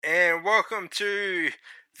and welcome to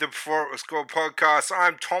the Before It Was Called podcast.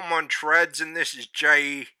 I'm Tom on Treads, and this is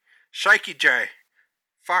Jay, Shaky J.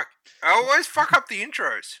 Fuck, I always fuck up the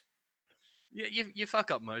intros. You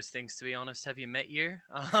fuck up most things, to be honest. Have you met you?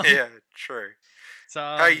 Yeah, true. So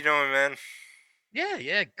How you doing, man?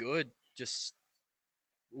 yeah, good. Just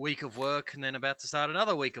week of work, and then about to start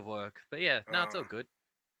another week of work. But yeah, no, it's all good.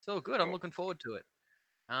 It's all good. I'm Oh, looking forward to it.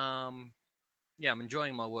 Yeah, I'm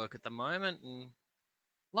enjoying my work at the moment, and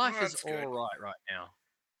life is that's all good. right now.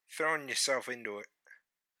 Throwing yourself into it.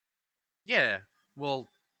 Yeah, well,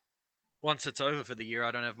 once it's over for the year,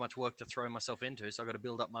 I don't have much work to throw myself into, so I got to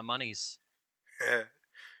build up my monies.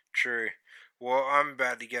 True. Well, I'm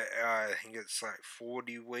about to get, I think it's like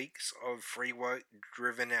 40 weeks of free work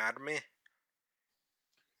driven out of me.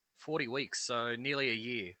 40 weeks, so nearly a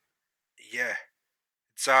year. Yeah.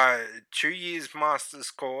 It's 2 years master's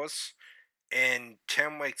course and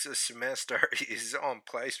 10 weeks a semester is on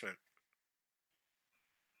placement.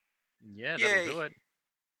 Yeah, that'll Yay. do it.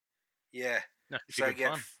 Yeah. No, it's So good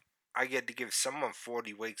fun. I get to give someone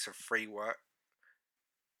 40 weeks of free work.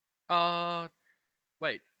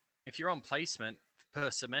 Wait, if you're on placement per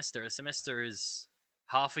semester, a semester is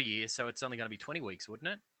half a year, so it's only going to be 20 weeks, wouldn't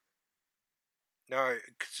it? No,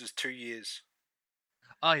 because it's 2 years.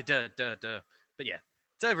 Oh, duh. But yeah,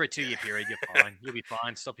 it's over a 2 year period. You're fine. You'll be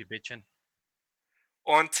fine. Stop your bitching.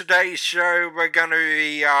 On today's show, we're going to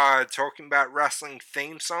be talking about wrestling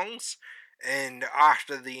theme songs. And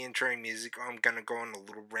after the intro music, I'm going to go on a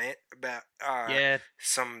little rant about Yeah,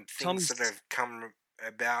 some things that have come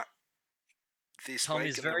about this Tom week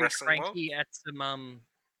is in the very wrestling world. cranky at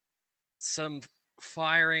some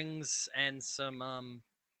firings and some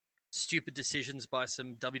stupid decisions by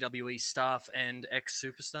some WWE staff and ex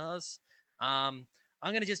superstars. I'm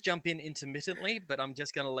going to just jump in intermittently, but I'm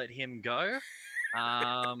just going to let him go.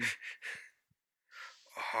 Oh,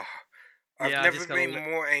 I've Yeah, I never just got to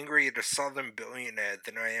been more angry at a southern billionaire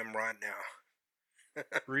than I am right now.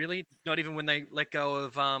 Really? Not even when they let go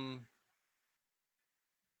of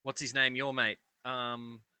what's his name? Your mate.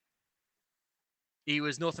 He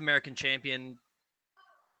was North American champion,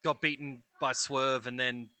 got beaten by Swerve, and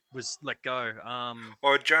then was let go.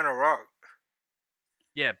 Or Jonah Rock.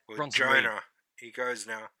 Yeah, Or Bronson Reed. Jonah. He goes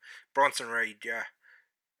now. Bronson Reed, yeah.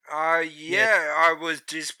 Yeah, Yeah, I was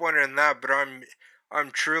disappointed in that, but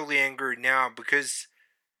I'm truly angry now because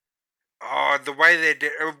the way they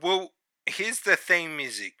did. Well, here's the theme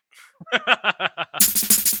music.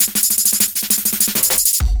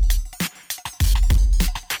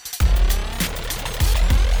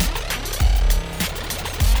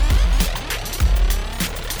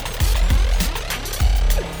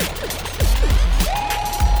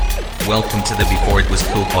 Welcome to the Before It Was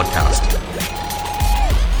Cool podcast.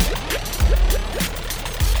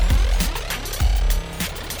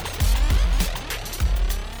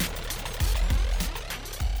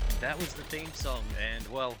 that was the theme song, and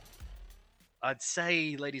well, I'd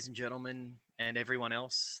say, ladies and gentlemen, and everyone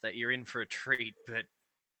else, that you're in for a treat. But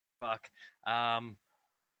fuck,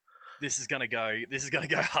 this is gonna go. This is gonna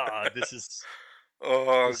go hard.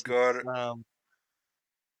 Oh This god. is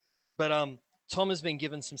But Tom has been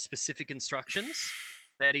given some specific instructions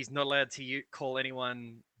that he's not allowed to call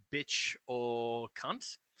anyone bitch or cunt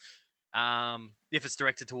if it's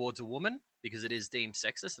directed towards a woman, because it is deemed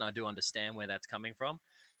sexist, and I do understand where that's coming from.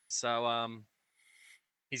 So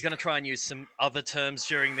he's going to try and use some other terms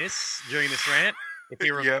during this rant, if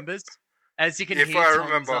he remembers. As you can If hear, I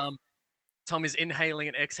remember. Tom is inhaling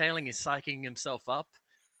and exhaling. He's psyching himself up.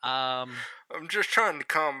 I'm just trying to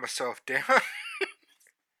calm myself down.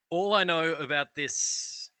 All I know about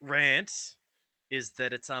this rant is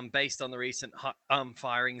that it's based on the recent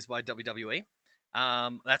firings by WWE.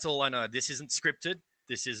 That's all I know. This isn't scripted.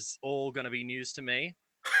 This is all going to be news to me.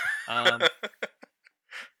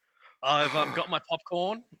 I've got my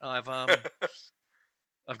popcorn. I've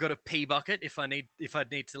got a pee bucket if I need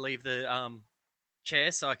to leave the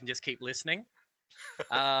chair, so I can just keep listening.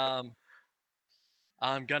 I'm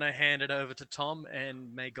gonna hand it over to Tom,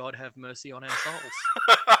 and may God have mercy on our souls.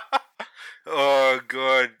 Oh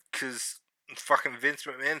god, because fucking Vince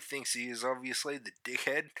McMahon thinks he is obviously the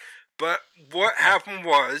dickhead. But what happened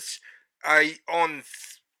was, on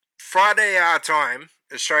Friday our time,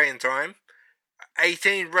 Australian time,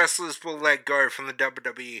 18 wrestlers were let go from the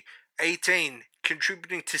WWE. 18,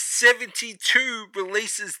 contributing to 72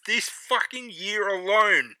 releases this fucking year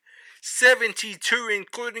alone. 72,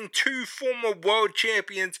 including 2 former world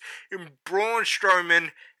champions in Braun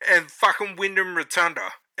Strowman and fucking Wyndham Rotunda.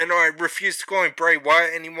 And I refuse to call him Bray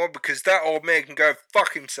Wyatt anymore because that old man can go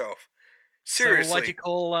fuck himself. Seriously. So why'd you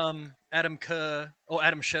call Adam Scher,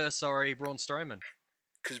 Braun Strowman?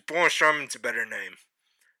 Because Braun Strowman's a better name.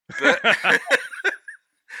 But least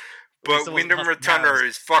but it wasn't Wyndham Husky Rotunda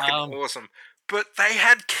Harris. is fucking awesome. But they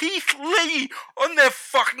had Keith Lee on their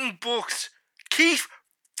fucking books. Keith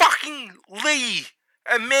fucking Lee.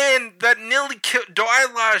 A man that nearly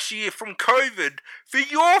died last year from COVID for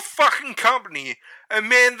your fucking company. A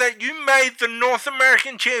man that you made the North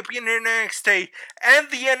American champion in NXT and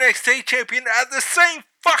the NXT champion at the same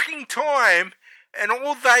fucking time. And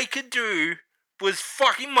all they could do was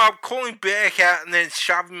fuck him up, call him back out, and then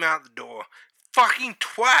shove him out the door. Fucking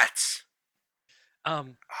twats.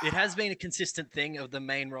 It has been a consistent thing of the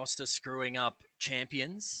main roster screwing up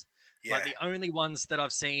champions. Yeah. Like the only ones that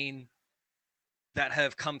I've seen that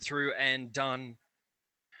have come through and done,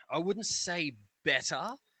 I wouldn't say better,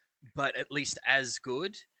 but at least as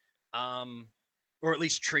good, or at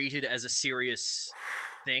least treated as a serious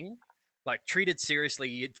thing. Like treated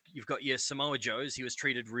seriously, you've got your Samoa Joes. He was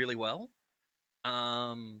treated really well.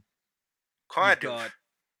 Kind You've of. got.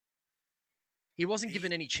 He wasn't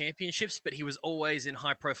given any championships, but he was always in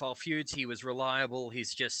high-profile feuds. He was reliable.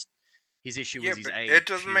 He's just his issue was his but age. it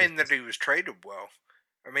doesn't mean that he was treated well.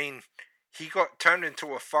 I mean, he got turned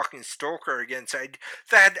into a fucking stalker against AJ.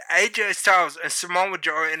 They had AJ Styles and Samoa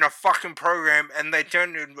Joe in a fucking program, and they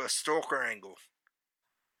turned it into a stalker angle.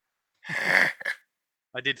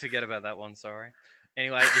 I did forget about that one. Sorry.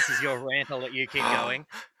 Anyway, this is your rant. I'll let you keep going.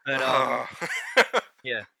 But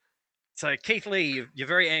yeah. So Keith Lee, you're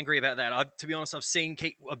very angry about that. To be honest, I've seen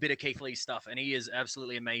a bit of Keith Lee's stuff, and he is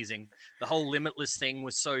absolutely amazing. The whole Limitless thing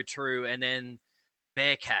was so true, and then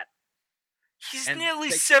Bearcat. He's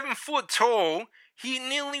nearly 7 foot tall. He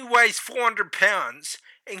nearly weighs 400 pounds,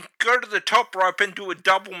 and go to the top rope and do a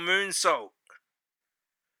double moonsault.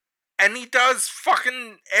 And he does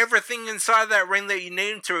fucking everything inside that ring that you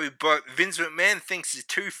need him to, but Vince McMahon thinks he's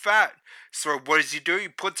too fat. So what does he do? He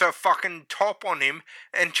puts a fucking top on him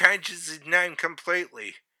and changes his name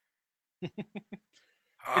completely. It's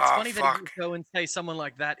funny that you go and say someone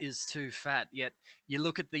like that is too fat, yet you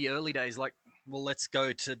look at the early days, like, well, let's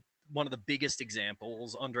go to one of the biggest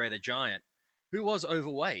examples, Andre the Giant, who was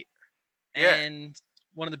overweight. Yeah. And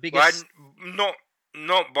one of the biggest...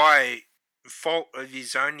 Not by fault of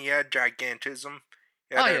his own, he had gigantism.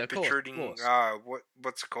 He had protruding,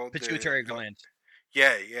 what's it called? Pituitary gland.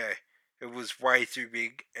 Yeah. It was way too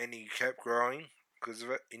big, and he kept growing because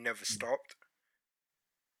of it. He never stopped.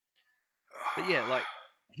 But yeah, like,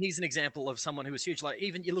 he's an example of someone who was huge. Like,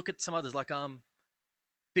 even you look at some others, like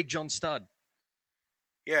Big John Studd.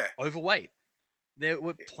 Yeah. Overweight. There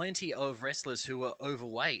were plenty of wrestlers who were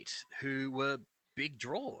overweight, who were big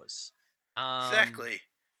draws. Exactly.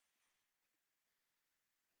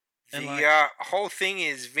 The whole thing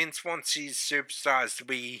is Vince wants his superstars to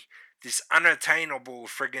be this unattainable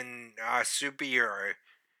friggin' superhero.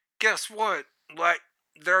 Guess what? Like,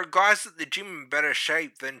 there are guys at the gym in better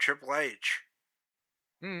shape than Triple H.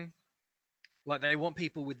 Like they want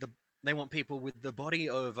people with the body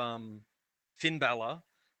of Finn Balor,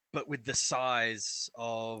 but with the size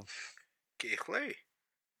of Keith Lee.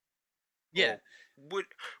 Yeah.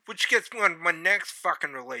 Which gets me on my next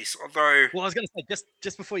fucking release, although... Well, I was going to say,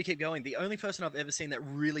 just before you keep going, the only person I've ever seen that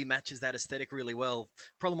really matches that aesthetic really well,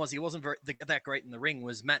 problem was he wasn't that great in the ring,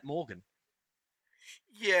 was Matt Morgan.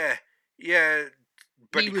 Yeah,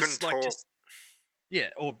 but he couldn't talk.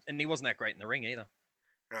 And he wasn't that great in the ring either.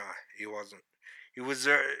 No, he wasn't. He was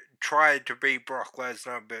tried to be Brock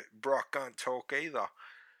Lesnar, but Brock can't talk either.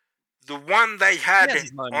 The one they had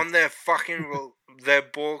on their fucking their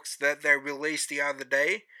books that they released the other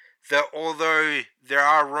day, that although there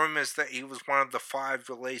are rumors that he was one of the 5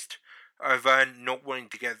 released over not wanting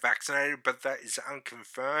to get vaccinated, but that is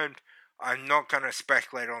unconfirmed. I'm not going to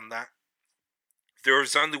speculate on that. There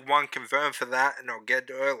is only one confirmed for that, and I'll get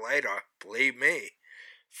to her later. Believe me.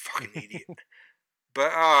 Fucking idiot.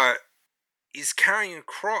 But, he's carrying a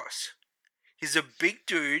cross. He's a big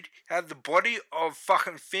dude, had the body of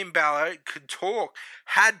fucking Finn Balor, could talk,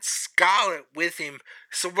 had Scarlett with him.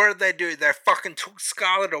 So what did they do? They fucking took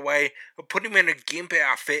Scarlett away and put him in a gimp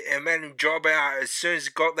outfit and made him job out as soon as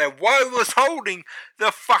he got there while he was holding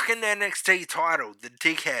the fucking NXT title. The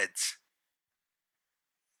dickheads.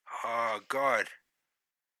 Oh, God.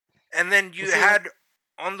 And then you had...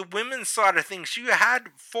 On the women's side of things, you had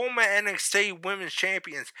former NXT women's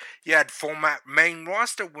champions. You had former main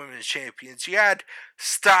roster women's champions. You had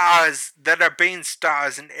stars that have been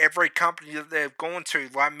stars in every company that they've gone to,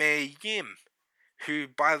 like Mia Yim, who,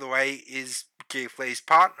 by the way, is Keith Lee's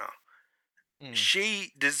partner.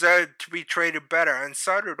 She deserved to be treated better, and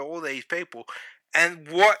so did all these people. And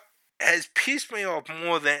what has pissed me off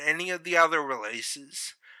more than any of the other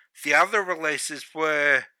releases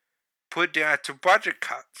were put down to budget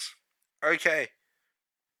cuts. Okay.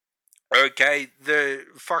 Okay, the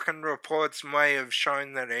fucking reports may have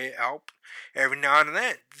shown that it helped every now and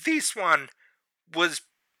then. This one was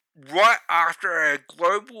right after a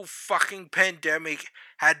global fucking pandemic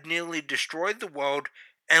had nearly destroyed the world,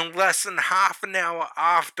 and less than half an hour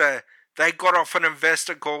after they got off an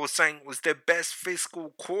investor call saying it was their best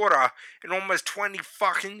fiscal quarter in almost 20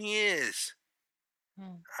 fucking years.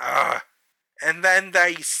 And then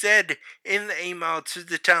they said in the email to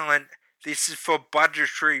the talent, this is for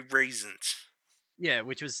budgetary reasons. Yeah,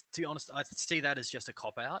 which was, to be honest, I see that as just a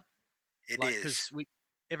cop out. It Like, is. because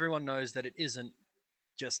everyone knows that it isn't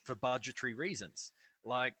just for budgetary reasons.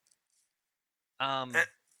 Like, Uh,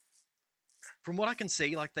 from what I can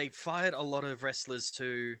see, like they fired a lot of wrestlers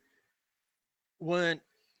who weren't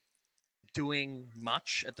doing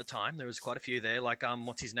much at the time. There was quite a few there. Like,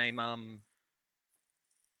 what's his name? I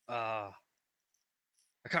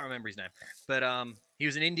can't remember his name, but he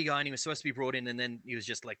was an indie guy and he was supposed to be brought in, and then he was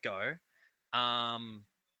just let go. I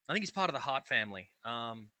think he's part of the Hart family.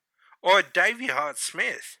 Or Davey Hart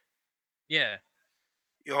Smith. Yeah,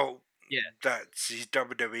 Yo, yeah, that's his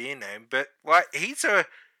WWE name, but like he's a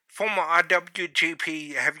former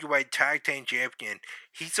IWGP Heavyweight Tag Team Champion.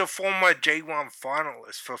 He's a former G1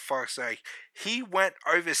 finalist, for fuck's sake. He went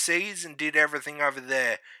overseas and did everything over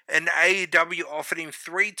there, and AEW offered him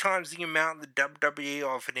 3 times the amount the WWE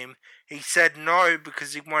offered him. He said no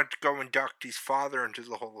because he wanted to go induct his father into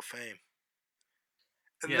the Hall of Fame.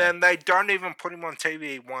 And yeah. then they don't even put him on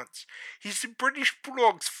TV once. He's the British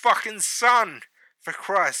Bulldog's fucking son, for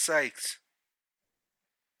Christ's sakes.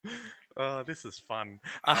 Oh, this is fun.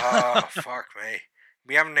 Oh, fuck me.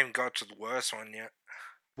 We haven't even got to the worst one yet.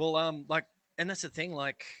 Well, like, and that's the thing.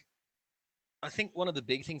 Like, I think one of the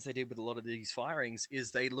big things they did with a lot of these firings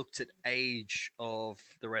is they looked at age of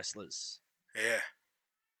the wrestlers. Yeah.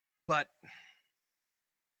 But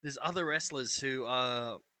there's other wrestlers who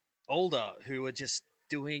are older who are just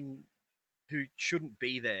who shouldn't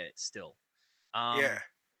be there still. Yeah.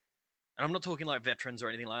 And I'm not talking like veterans or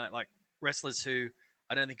anything like that. Like wrestlers who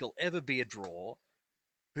I don't think will ever be a draw,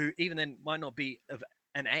 who even then might not be of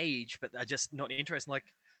an age, but are just not interested. Like,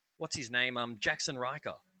 what's his name? Jackson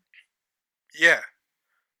Riker. Yeah.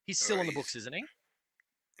 He's still on the books, isn't he?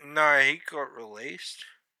 No, he got released.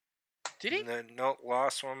 Did he? No, not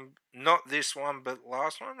last one. Not this one, but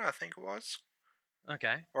last one, I think it was.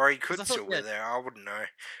 Okay. Or he could 'Cause I thought, still be there. I wouldn't know.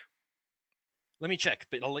 Let me check,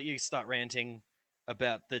 but I'll let you start ranting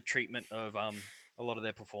about the treatment of a lot of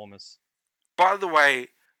their performers. By the way,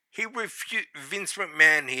 Vince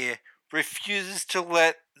McMahon here refuses to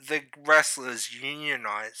let the wrestlers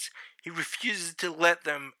unionize. He refuses to let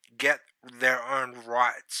them get their own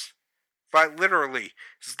rights. Like, literally,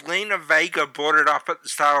 Zelina Vega brought it up at the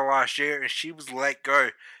start of last year and she was let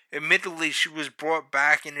go. Admittedly, she was brought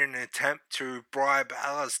back in an attempt to bribe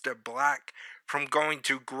Aleister Black from going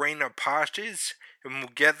to greener pastures, and we'll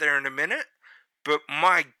get there in a minute. But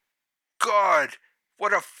my god,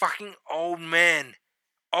 what a fucking old man.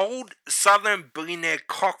 Old southern billionaire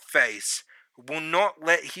cockface will not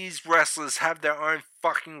let his wrestlers have their own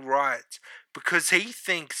fucking rights because he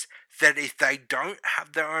thinks that if they don't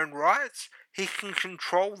have their own rights, he can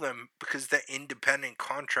control them because they're independent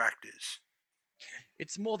contractors.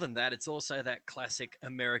 It's more than that. It's also that classic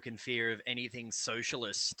American fear of anything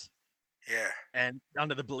socialist. Yeah. And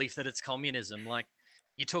under the belief that it's communism. Like,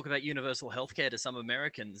 you talk about universal healthcare to some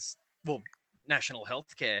Americans, well, national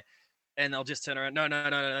healthcare, and they'll just turn around, no,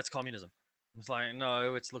 that's communism. It's like,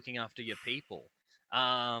 no, it's looking after your people.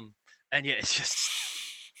 And yeah, it's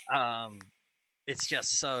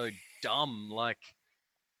just so dumb. Like,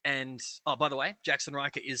 and oh, by the way, Jackson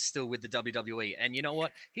Riker is still with the WWE, and you know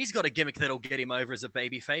what? He's got a gimmick that'll get him over as a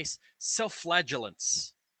babyface: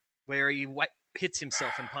 self-flagellance, where he hits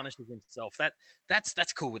himself and punishes himself.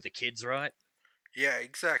 That's cool with the kids, right? Yeah,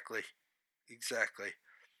 exactly. Exactly.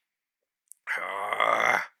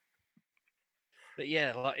 But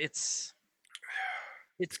yeah, like it's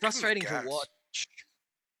frustrating to watch.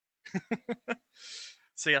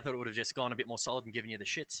 See, I thought it would have just gone a bit more solid and given you the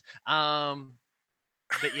shits.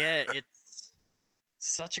 But yeah, it's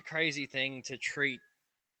such a crazy thing to treat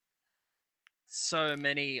so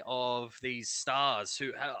many of these stars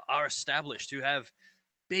who are established, who have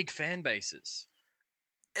big fan bases.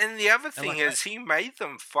 And the other thing is, he made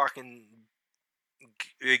them fucking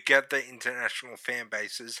get the international fan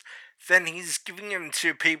bases. Then he's giving them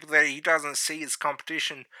to people that he doesn't see as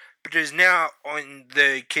competition, but is now on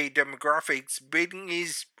the key demographics, beating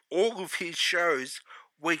all of his shows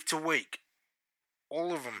week to week.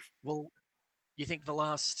 All of them. Well, you think the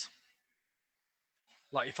last,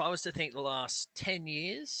 like, if I was to think the last 10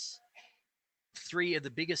 years, three of the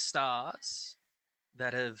biggest stars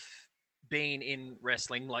that have been in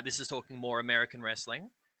wrestling, like this is talking more American wrestling,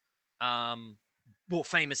 well,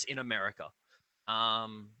 famous in America.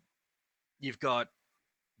 Um, you've got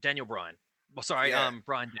Daniel Bryan. Well, sorry, Yeah,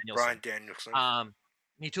 Bryan Danielson. Bryan Danielson.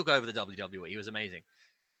 He took over the WWE. He was amazing.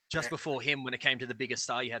 Just Yeah. before him, when it came to the biggest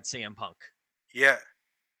star, you had CM Punk. Yeah,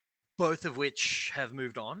 Both of which have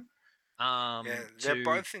moved on. yeah, they're To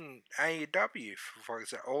both in AEW, for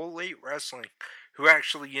example, All Elite Wrestling, who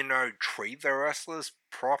actually, treat their wrestlers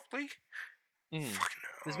properly. Fucking,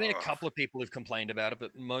 there's been a couple of people who've complained about it,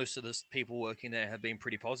 but most of the people working there have been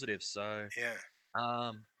pretty positive. So,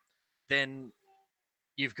 yeah. then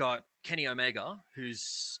you've got Kenny Omega,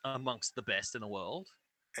 who's amongst the best in the world.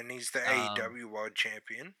 And he's the Um, AEW World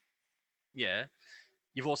Champion. yeah.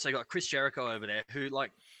 You've also got Chris Jericho over there, who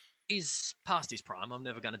is past his prime. I'm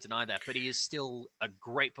never going to deny that, but he is still a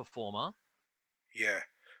great performer. Yeah.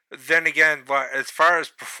 Then again, as far as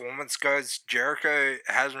performance goes, Jericho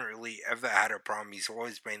hasn't really ever had a problem. He's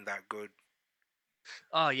always been that good.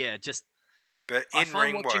 Oh yeah, just But I in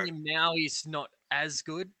find ring watching work, him now, he's not as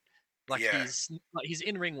good. yeah, His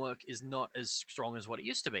in ring work is not as strong as what it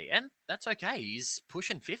used to be, and that's okay. He's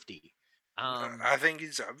pushing 50. I think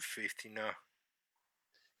he's up 50 now.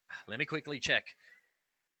 Let me quickly check.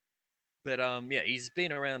 But yeah, he's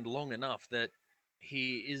been around long enough that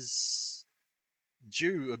he is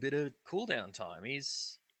due a bit of cooldown time.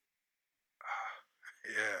 He's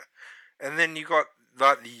Yeah. And then you got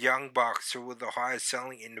the Young Bucks, who were the highest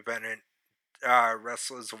selling independent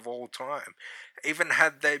wrestlers of all time. Even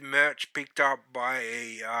had their merch picked up by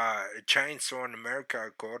a chain store in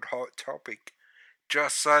America called Hot Topic,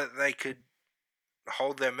 just so that they could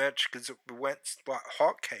hold their merch because it went like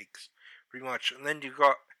hotcakes, pretty much. And then you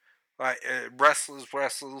got wrestlers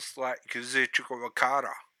like Kazuchika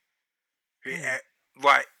Okada, who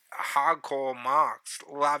like hardcore marks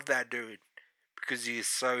love that dude because he is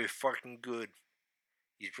so fucking good.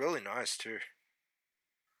 He's really nice too.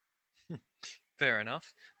 fair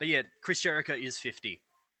enough. But yeah, Chris Jericho is 50.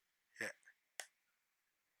 Yeah,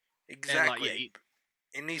 And exactly.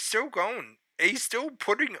 And he's still going. He's still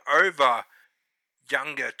putting over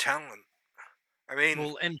younger talent. I mean,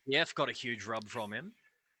 well, MJF got a huge rub from him.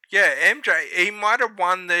 yeah, MJ, he might have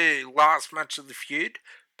won the last match of the feud,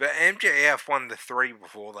 but MJF won the 3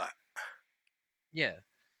 before that. Yeah.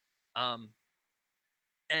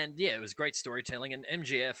 And yeah, it was great storytelling. And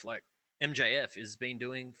MJF has been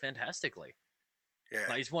doing fantastically.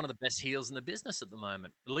 Yeah, He's one of the best heels in the business at the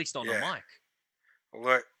moment, at least on the yeah. mic.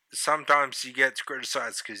 Look, sometimes he gets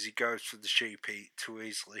criticized because he goes for the cheap heat too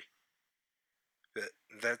easily. But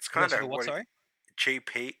that's kind Goes of for what? Sorry. cheap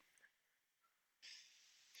heat.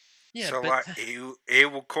 Yeah, So but he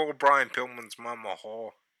will call Brian Pillman's mum a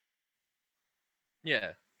whore.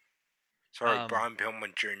 yeah, Sorry, Brian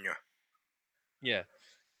Pillman Jr. yeah.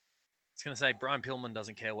 I was gonna say Brian Pillman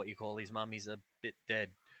doesn't care what you call his mum. He's a bit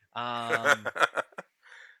dead.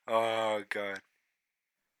 Oh god.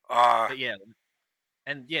 But yeah,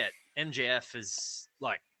 and yeah, MJF is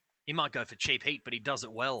he might go for cheap heat, but he does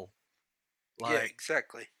it well. Yeah,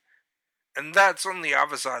 exactly. And that's on the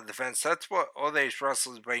other side of the fence. That's what all these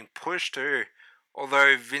wrestlers are being pushed to.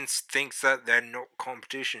 Although Vince thinks that they're not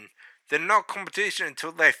competition. They're not competition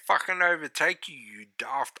until they fucking overtake you, you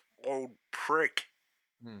daft old prick.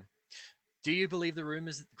 Do you believe the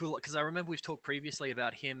rumors? Because I remember we've talked previously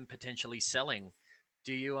about him potentially selling.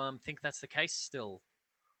 Do you think that's the case still?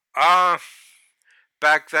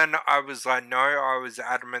 Back then I was like, no, I was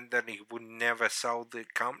adamant that he would never sell the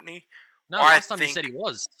company. No, last time you said he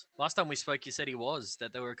was. Last time we spoke, you said he was.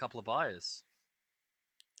 That there were a couple of buyers.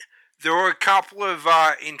 There were a couple of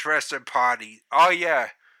interested parties. Oh yeah,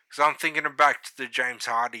 because I'm thinking back to the James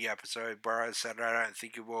Hardy episode where I said I don't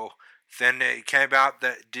think it will. Then it came out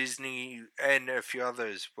that Disney and a few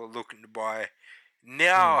others were looking to buy.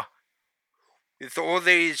 Now, with all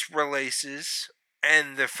these releases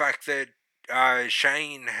and the fact that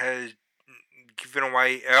Shane has given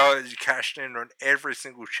away, cashed in on every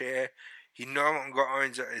single share, he no longer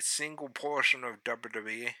owns a single portion of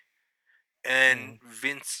WWE. And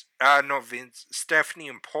Stephanie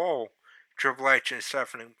and Paul, Triple H and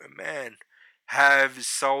Stephanie McMahon, have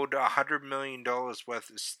sold $100 million worth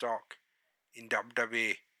of stock in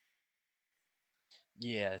WWE.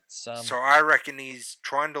 Yeah, it's So I reckon he's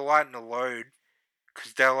trying to lighten the load,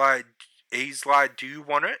 because he's like, do you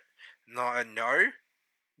want it? And they're like, no,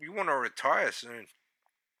 you want to retire soon.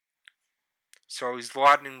 So he's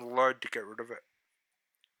lightening the load to get rid of it.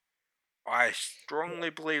 I strongly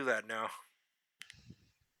believe that now.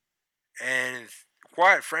 And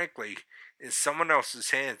quite frankly, in someone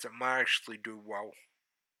else's hands, it might actually do well.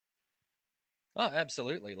 Oh,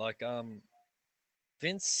 absolutely. Like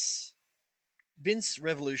Vince Vince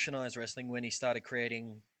revolutionized wrestling when he started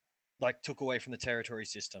creating, like, took away from the territory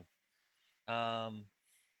system. Um,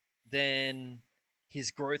 then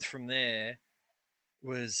his growth from there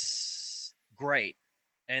was great.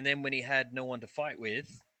 And then when he had no one to fight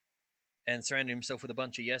with and surrounded himself with a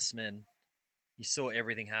bunch of yes men, you saw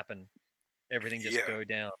everything happen. Everything just Yeah. go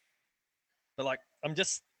down. But like, I'm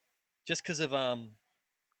just because of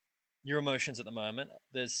your emotions at the moment,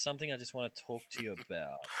 there's something I just want to talk to you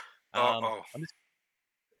about. Uh-oh. I'm just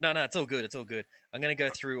no, no, it's all good. It's all good. I'm gonna go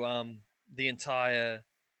through the entire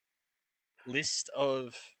list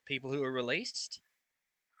of people who are released,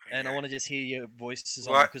 and I Okay. want to just hear your voices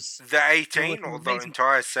on them What, because the there were 18 some or the amazing.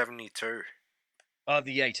 entire 72?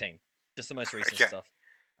 The 18, just the most recent Okay. stuff.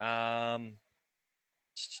 Um,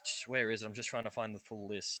 where is it? I'm just trying to find the full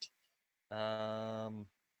list. Um,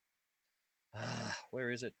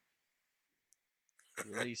 where is it?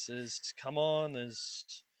 Releases. Come on,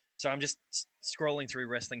 there's. So I'm just scrolling through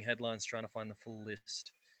wrestling headlines trying to find the full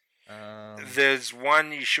list. Um, There's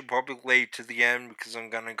one you should probably leave to the end because I'm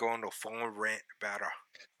going to go on a full rant about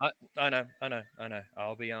I know, I know, I know.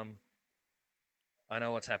 I'll be I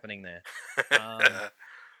know what's happening there. her.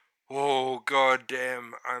 Oh, god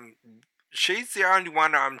damn. She's the only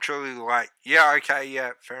one I'm truly like, yeah, okay,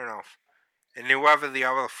 yeah, fair enough. And whoever the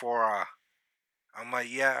other four are, I'm like,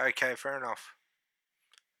 yeah, okay, fair enough.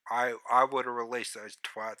 I would have released those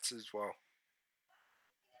twats as well.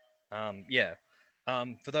 Yeah.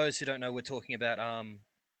 For those who don't know, we're talking about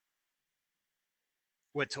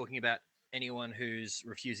anyone who's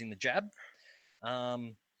refusing the jab.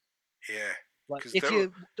 Um, Yeah. like Because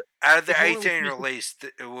out of the if you want to 18 refuse the, released,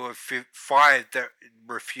 there were five that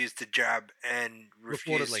refused the jab and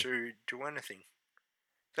refused reportedly, to do anything.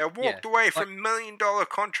 They yeah. walked away Like, from $1 million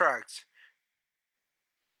contracts.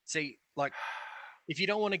 see, like if you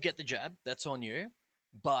don't want to get the jab, that's on you,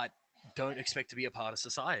 but don't expect to be a part of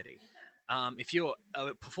society. If you're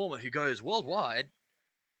a performer who goes worldwide,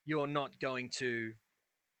 you're not going to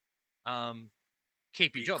um,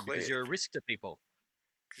 keep your Be job because cleared. you're a risk to people.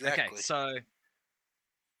 Okay, Exactly.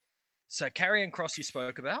 so carrying cross you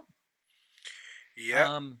spoke about. Yep.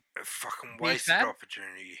 Um, A fucking wasted BFAB.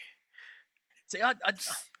 opportunity. See, I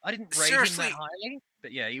didn't rate him that Seriously, highly,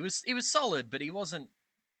 but yeah, he was solid, but he wasn't.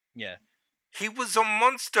 Yeah, he was a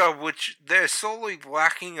monster, which they're sorely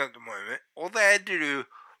lacking at the moment. All they had to do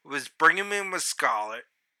was bring him in with Scarlett,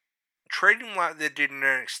 treat him like they did in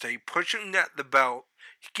NXT, push him at the belt,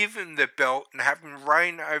 give him the belt, and have him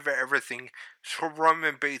reign over everything so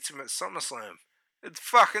Roman beats him at SummerSlam. It's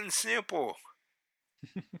fucking simple.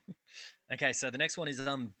 okay, so the next one is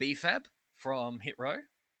BFAB from Hit Row.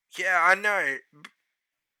 Yeah, I know.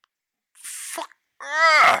 Fuck.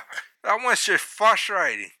 Ugh, that one's just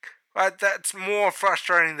frustrating. Like, that's more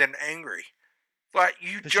frustrating than angry. Like,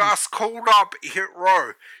 you But she's just called up Hit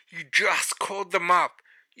Row. You just called them up.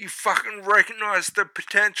 You fucking recognize the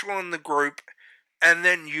potential in the group, and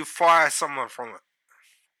then you fire someone from it.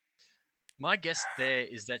 My guess there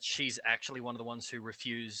is that she's actually one of the ones who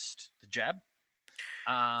refused the jab.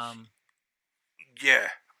 Um, Yeah,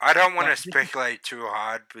 I don't want to like this is speculate too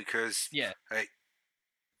hard because, yeah. like,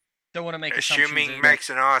 Don't want to make assumptions. assuming makes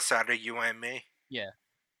an ass out of you and me. Yeah,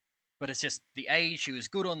 but it's just the age. She was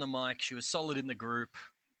good on the mic. She was solid in the group,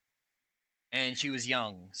 and she was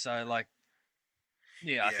young. So like,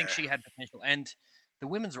 yeah, I think Yeah. she had potential. And the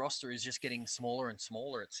women's roster is just getting smaller and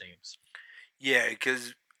smaller. It seems. Yeah,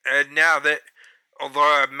 because now that, although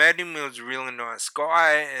I met him, he was a really nice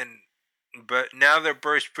guy, but now that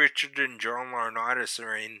Bruce Pritchard and John Laurinaitis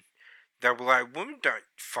are in, they were like, women don't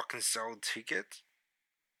fucking sell tickets.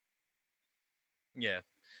 Yeah,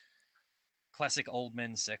 classic old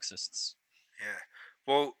men sexists. Yeah.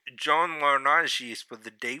 Well, John Laurinaitis years were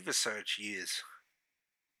the Diva Search years.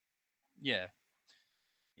 Yeah,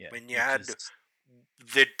 yeah, When you which had is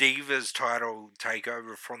the Divas title take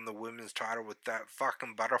over from the women's title with that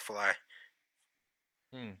fucking butterfly.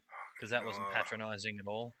 because that wasn't Oh, patronizing at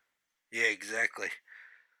all. yeah, exactly.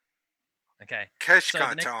 Okay, Cash so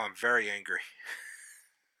can't tell I'm very angry.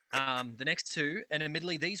 the next two, and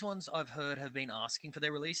admittedly, these ones I've heard have been asking for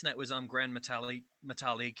their release, and that was Grand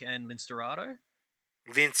Metallic and Lince Dorado.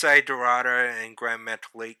 Lince Dorado and Grand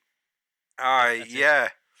Metalik. Yep, that's it. Yeah.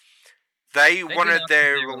 They They've been wanted asking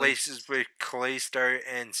for their their releases release. with Kalisto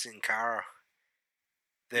and Sin Cara.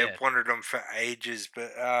 They've Yeah, wanted them for ages,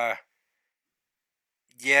 but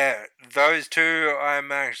yeah, those two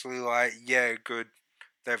I'm actually like, yeah, good.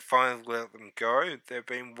 They've finally let them go. They've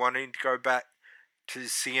been wanting to go back to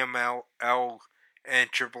CMLL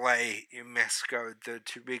and AAA in Mexico, the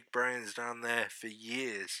two big brands down there, for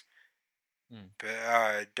years.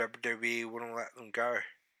 But WWE wouldn't let them go.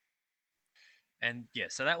 And yeah,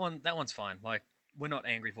 so that one's fine. Like, we're not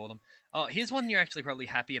angry for them. Oh, here's one you're actually probably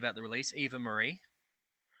happy about the release. Eva Marie.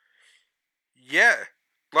 Yeah.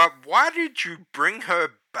 Like, why did you bring her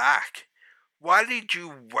back? Why did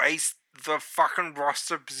you waste the fucking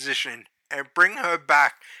roster position and bring her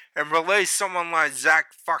back and release someone like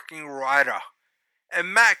Zack fucking Ryder?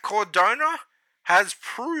 And Matt Cardona has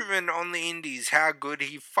proven on the indies how good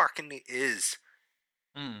he fucking is.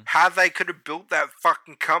 How they could have built that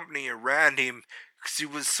fucking company around him because he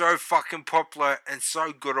was so fucking popular and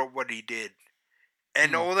so good at what he did.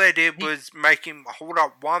 And all they did was make him hold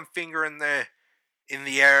up one finger in the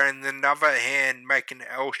air and another hand make an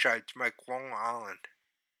L shape to make Long Island.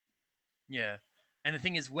 Yeah. And the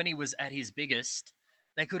thing is, when he was at his biggest,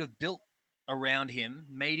 they could have built around him,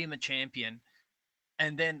 made him a champion,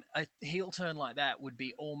 and then a heel turn like that would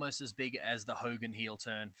be almost as big as the Hogan heel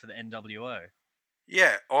turn for the NWO.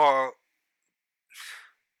 Yeah, or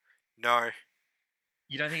no,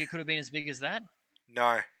 You don't think it could have been as big as that?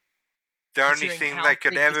 no. The only Considering thing how they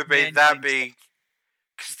could big ever this be man that got big,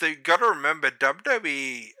 because they got to remember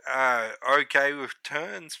WWE okay with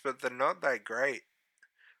turns, but they're not that great.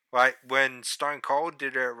 Like when Stone Cold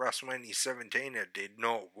did it at WrestleMania 17, it did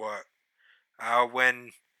not work.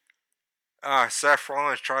 When Seth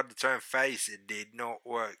Rollins tried to turn face, it did not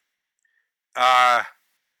work.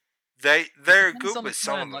 They're depends good on the with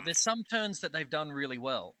some turn. of Like, them. there's some turns that they've done really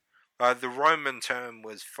well. The Roman turn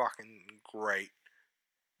was fucking great.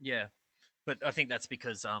 Yeah, but I think that's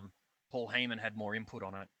because Paul Heyman had more input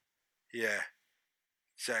on it. Yeah,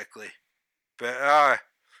 exactly. But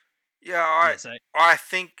yeah, So I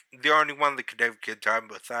think the only one that could ever get done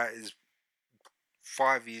with that is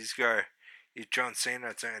 5 years ago, if John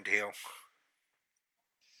Cena turned heel.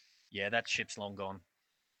 yeah, that ship's long gone.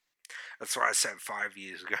 That's why I said 5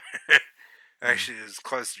 years ago. Actually, it's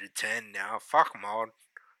closer to 10 now. Fuck them all.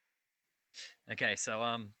 Okay,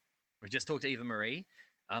 so we just talked to Eva Marie.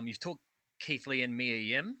 You've talked Keith Lee and Mia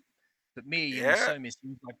Yim, but Mia Yim was Yeah, so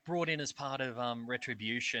missing. Like, brought in as part of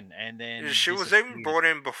Retribution, and then she was even disappeared. brought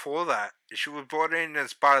in before that. She was brought in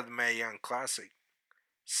as part of the Mae Young Classic.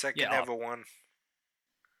 Second Yeah, ever one.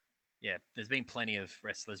 yeah. There's been plenty of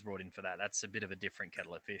wrestlers brought in for that. That's a bit of a different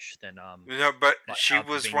kettle of fish than No, but like she how they've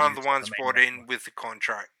was been one of the used for ones the main brought in wrestler. with the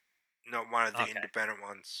contract, not one of the Okay. independent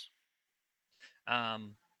ones.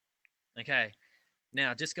 Okay.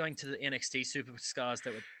 Now, just going to the NXT superstars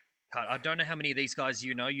that were cut. I don't know how many of these guys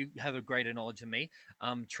you know. You have a greater knowledge than me.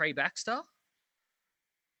 Trey Baxter,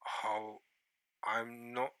 Oh,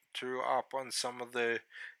 I'm not too up on some of the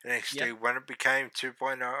NXT. Yep. When it became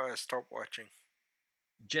 2.0, I stopped watching.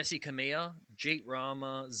 Jesse Camilla, Jeet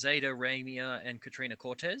Rama, Zeta Ramia, and Katrina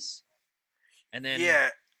Cortez. And then Yeah,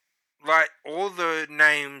 like all the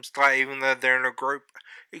names, like even though they're in a group,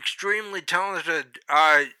 extremely talented.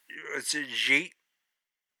 It's a Jeet.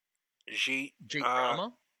 Jeet. Jeet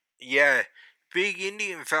Rama. Yeah, big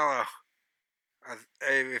Indian fella.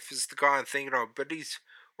 If it's the guy I'm thinking of, but he's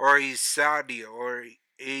Saudi or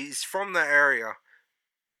he's from the area.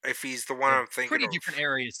 If he's the one They're I'm thinking pretty of, different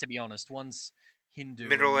areas, to be honest. One's Hindu and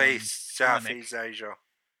Middle one's East, Islamic. Southeast Asia.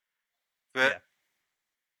 But Yeah.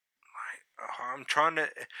 I'm trying to.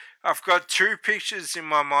 I've got two pictures in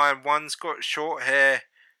my mind. One's got short hair.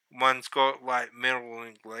 One's got like middle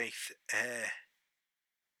length hair.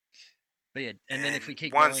 But yeah, and then if we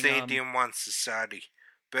keep one's going, the Indian, one's the Saudi.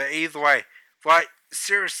 But either way, like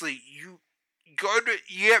seriously, you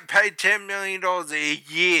get paid $10 million a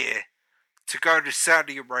year to go to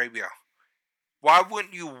Saudi Arabia. Why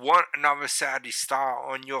wouldn't you want another Saudi star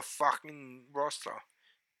on your fucking roster?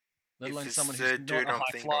 let If alone it's someone who's the not dude a I'm high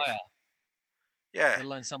thinking of. flyer. Yeah. Let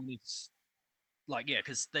alone someone who's like, yeah,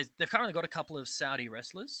 because they've currently got a couple of Saudi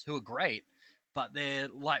wrestlers who are great, but they're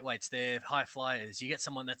lightweights, they're high flyers. You get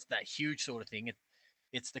someone that's that huge sort of thing.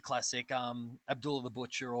 It's the classic Abdullah the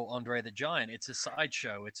Butcher or Andre the Giant. It's a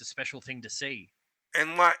sideshow. It's a special thing to see.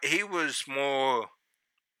 And like he was more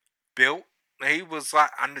built. He was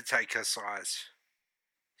like Undertaker size.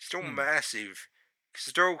 Still massive.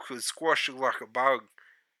 Still could squash you like a bug.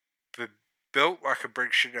 But built like a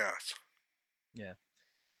brick shit house. Yeah.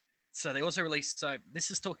 So they also released. So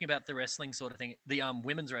this is talking about the wrestling sort of thing, the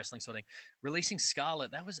women's wrestling sort of thing. Releasing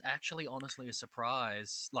Scarlett, that was actually honestly a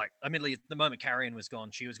surprise. Like, admittedly, the moment Carrion was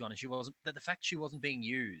gone, she was gone, and she wasn't. That the fact she wasn't being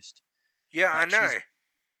used. Yeah, I Like, know.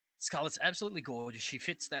 Scarlett's absolutely gorgeous. She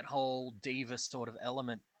fits that whole diva sort of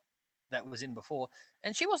element that was in before,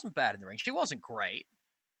 and she wasn't bad in the ring. She wasn't great,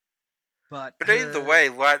 but either way,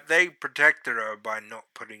 like they protected her by not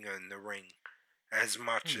putting her in the ring as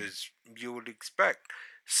much as you would expect.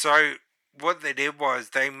 So what they did was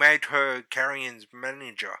they made her Carrion's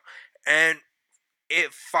manager, and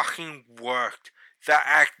it fucking worked. That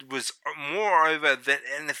act was more over than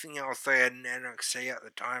anything else they had in NXT at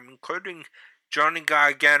the time, including Johnny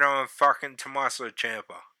Gargano and fucking Tommaso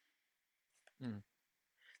Ciampa. Mm.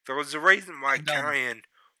 There was a reason why And, Carrion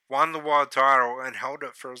won the world title and held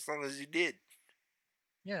it for as long as he did.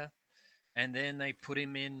 Yeah. And then they put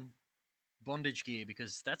him in bondage gear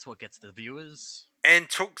because that's what gets the viewers. And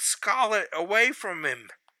took Scarlett away from him.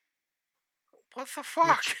 What the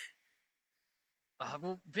fuck? Which,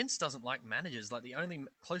 well, Vince doesn't like managers. Like the only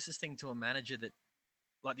closest thing to a manager that,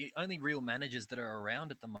 like the only real managers that are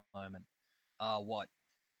around at the moment are what?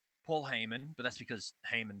 Paul Heyman, but that's because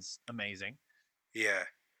Heyman's amazing. Yeah.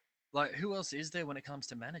 Like who else is there when it comes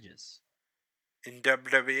to managers? In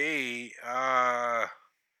WWE, I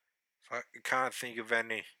can't think of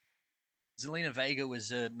any. Zelina Vega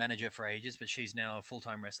was a manager for ages, but she's now a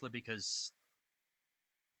full-time wrestler because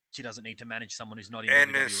she doesn't need to manage someone who's not in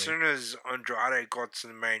And WWE. as soon as Andrade got to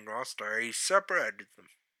the main roster, he separated them.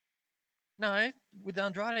 No, with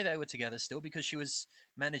Andrade they were together still because she was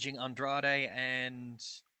managing Andrade and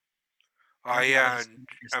Oh one of the yeah, others.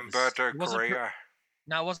 Humberto It wasn't Correa.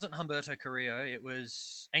 No, it wasn't Humberto Carrillo. It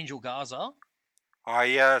was Angel Garza. Oh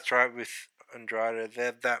yeah, that's right, with Andrade. They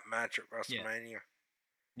had that match at Yeah, WrestleMania.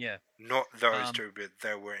 yeah. Not those two, but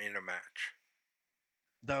they were in a match.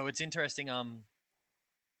 Though it's interesting.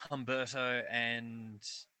 Humberto and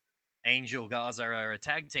Angel Garza are a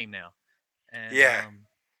tag team now, and Yeah.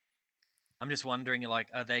 I'm just wondering, like,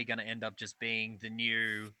 are they going to end up just being the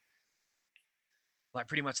new, like,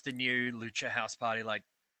 pretty much the new Lucha House Party, like,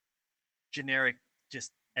 generic,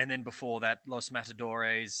 just, and then before that, Los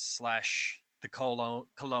Matadores slash the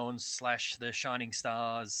Colognes slash the Shining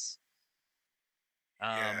Stars,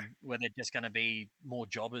 Yeah. where they're just going to be more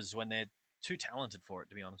jobbers when they're too talented for it,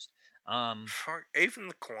 to be honest. Fuck, even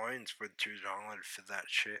the clones were too talented for that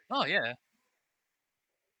shit. Oh yeah,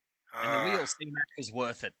 and the WLC match was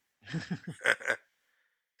worth it.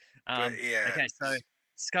 But yeah. Okay, so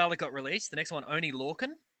Scarlett got released. The next one, Oni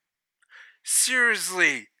Lorcan.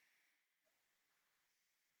 Seriously.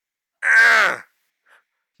 I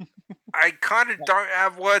kind of don't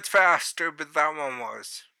have words for how stupid that one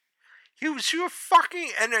was. He was your fucking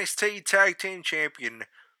NXT Tag Team Champion,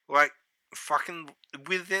 like, fucking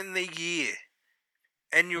within the year.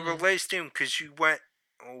 And you released him because you went,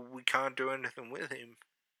 oh, we can't do anything with him.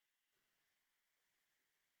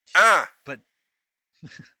 But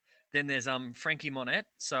then there's Frankie Monette,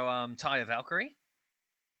 so Taya Valkyrie.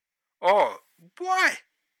 Oh, why?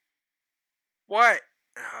 Why?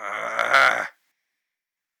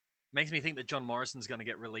 Makes me think that John Morrison's going to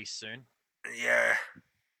get released soon. Yeah.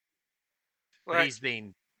 But Like,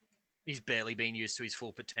 he's barely been used to his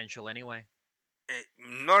full potential anyway.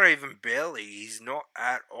 not even barely. He's not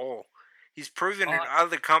at all. He's proven in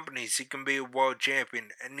other companies he can be a world champion,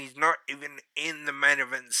 and he's not even in the main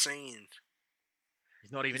event scene.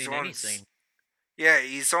 He's not even in any scene. Yeah,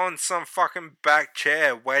 he's on some fucking back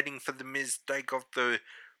chair waiting for the Miz to take off the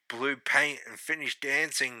blue paint and finish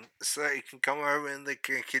dancing so he can come over and they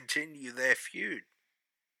can continue their feud.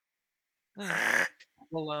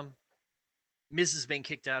 Well, Miz has been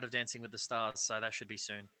kicked out of Dancing with the Stars, so that should be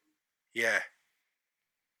soon. Yeah.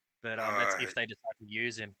 But that's if they decide to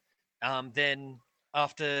use him. Then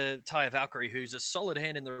after Taya Valkyrie, who's a solid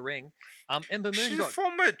hand in the ring, Ember Moon She's got a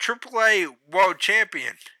former AAA world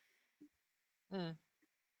champion. And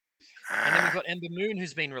then we've got Ember Moon,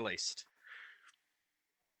 who's been released.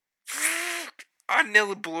 I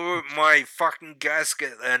nearly blew up my fucking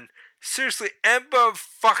gasket then. Seriously, Ember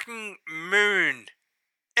fucking Moon.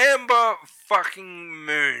 Ember fucking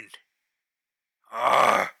Moon.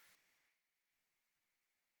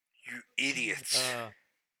 You idiots.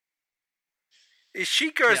 If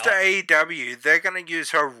she goes to AEW, they're going to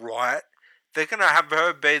use her right. They're going to have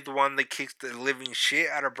her be the one that kicks the living shit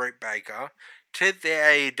out of Britt Baker to the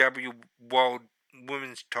AEW World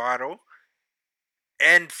Women's title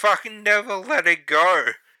and fucking never let it go.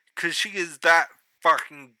 Because she is that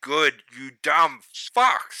fucking good, you dumb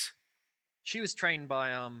fucks. She was trained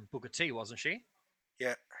by Booker T, wasn't she?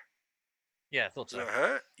 Yeah. Yeah, I thought so. Was it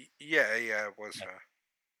her? Yeah, it was her.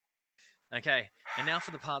 Okay, and now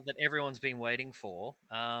for the part that everyone's been waiting for.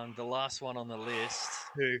 The last one on the list,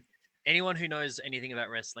 anyone who knows anything about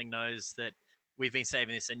wrestling knows that we've been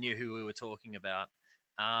saving this and knew who we were talking about.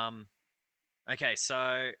 Okay, so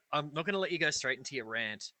I'm not going to let you go straight into your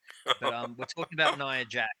rant, but we're talking about Nia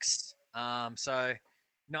Jax. So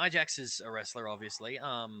Nia Jax is a wrestler, obviously,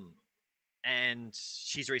 and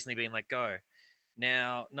she's recently been let go.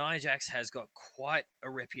 Now, Nia Jax has got quite a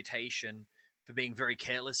reputation for being very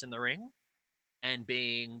careless in the ring. and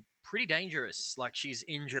being pretty dangerous. Like she's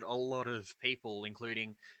injured a lot of people,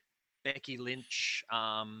 including Becky Lynch.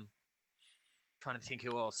 Trying to think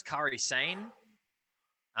who else. Kari Sane.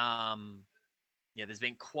 Um, yeah, there's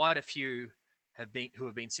been quite a few who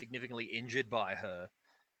have been significantly injured by her,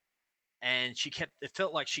 and she kept. It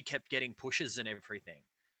felt like she kept getting pushes and everything.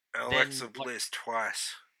 Alexa Then, like, Bliss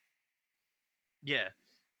twice. yeah,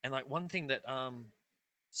 and like one thing that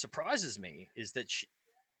surprises me is that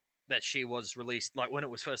she was released. Like when it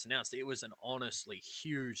was first announced, it was an honestly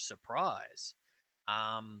huge surprise.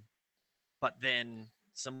 Um, but then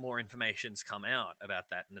some more information's come out about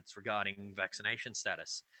that, and it's regarding vaccination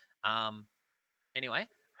status. Um, Anyway,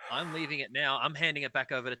 I'm leaving it now. I'm handing it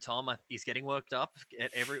back over to Tom. He's getting worked up.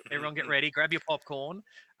 Everyone get ready. Grab your popcorn.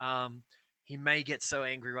 Um, he may get so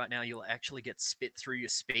angry right now you'll actually get spit through your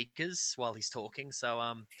speakers while he's talking.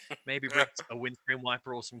 So maybe bring a windscreen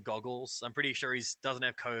wiper or some goggles. I'm pretty sure he doesn't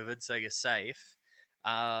have COVID, so you're safe.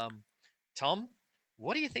 Tom,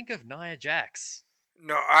 what do you think of Nia Jax?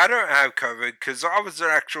 No, I don't have COVID because I was an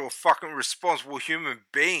actual fucking responsible human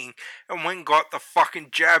being and went and got the fucking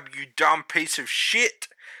jab, you dumb piece of shit.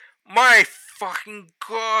 My fucking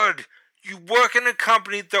god. You work in a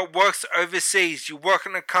company that works overseas. You work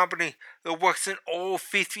in a company that works in all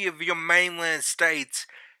 50 of your mainland states.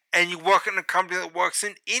 And you work in a company that works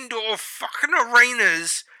in indoor fucking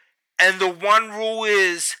arenas. And the one rule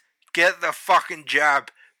is get the fucking jab.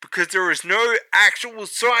 Because there is no actual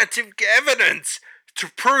scientific evidence to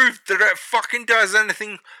prove that it fucking does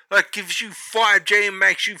anything like gives you 5G and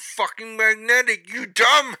makes you fucking magnetic. You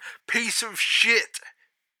dumb piece of shit.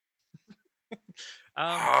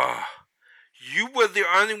 You were the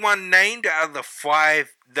only one named out of the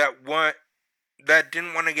 5 that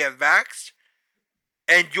didn't want to get vaxxed.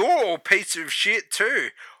 And you're all a piece of shit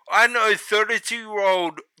too. I know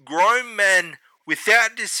 32-year-old grown men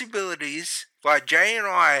without disabilities, like Jay and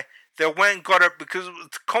I, that went and got it because it was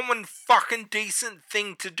a common fucking decent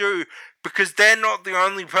thing to do because they're not the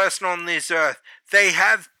only person on this earth. They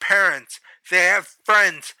have parents, they have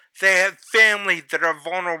friends, they have family that are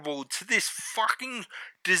vulnerable to this fucking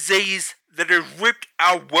disease that has ripped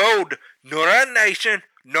our world, not our nation,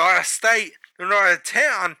 not a state, not a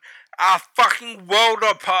town, our fucking world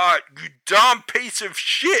apart, you dumb piece of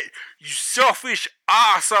shit, you selfish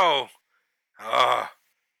arsehole.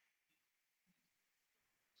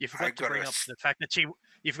 You forgot to bring up the fact that you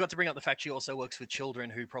forgot to bring up the fact she also works with children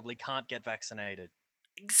who probably can't get vaccinated.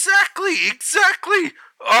 Exactly.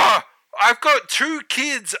 I've got 2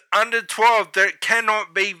 kids under 12 that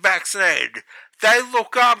cannot be vaccinated. They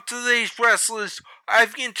look up to these wrestlers.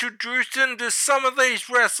 I've introduced them to some of these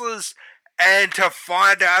wrestlers, and to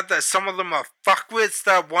find out that some of them are fuckwits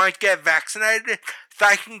that won't get vaccinated,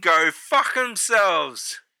 they can go fuck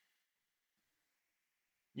themselves.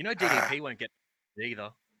 You know DDP won't get either.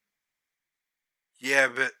 Yeah,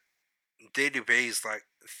 but DDP is like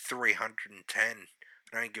 310.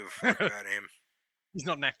 I don't give a fuck about him. He's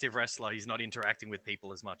not an active wrestler. He's not interacting with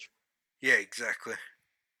people as much. Yeah, exactly.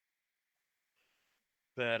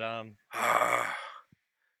 But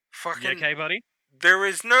fucking. You okay, buddy? There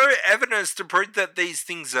is no evidence to prove that these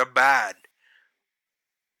things are bad.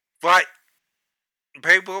 Like,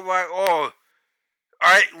 people are like, oh,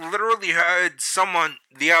 I literally heard someone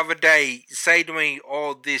the other day say to me,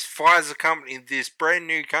 oh, this Pfizer company, this brand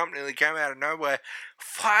new company that came out of nowhere,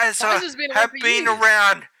 Pfizer have been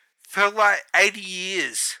around for like 80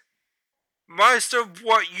 years. Most of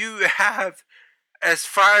what you have as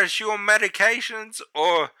far as your medications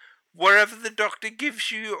or whatever the doctor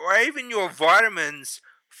gives you or even your vitamins,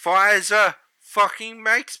 Pfizer fucking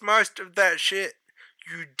makes most of that shit.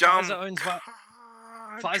 You dumb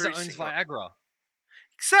Pfizer owns Viagra.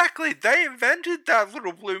 Exactly. They invented that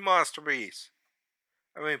little blue masterpiece.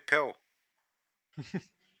 I mean, pill.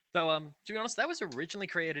 So, to be honest, that was originally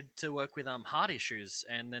created to work with heart issues,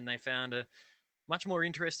 and then they found a much more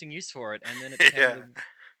interesting use for it, and then it became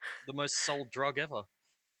the most sold drug ever.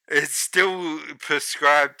 It's still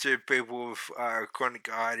prescribed to people with chronic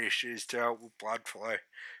heart issues to help with blood flow,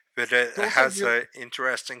 but it has an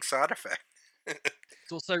interesting side effect.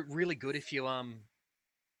 It's also really good if you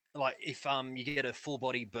like if you get a full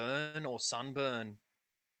body burn or sunburn,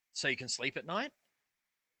 so you can sleep at night.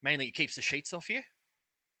 Mainly, it keeps the sheets off you.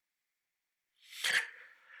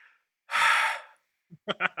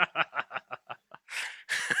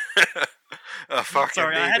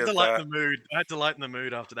 Sorry, I had to lighten the mood. I had to lighten the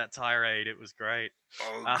mood after that tirade. It was great.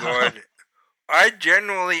 Oh god, I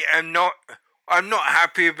generally am not. I'm not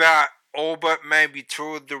happy about all but maybe 2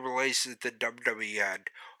 of the releases that WWE had.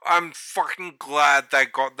 I'm fucking glad they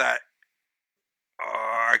got that.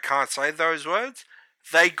 I can't say those words.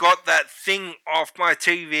 they got that thing off my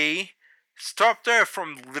TV, stopped her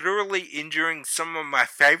from literally injuring some of my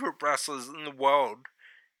favorite wrestlers in the world,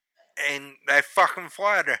 and they fucking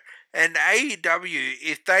fired her. And AEW,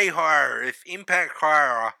 if they hire her, if Impact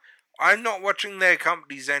hire her, I'm not watching their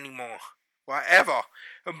companies anymore. Whatever.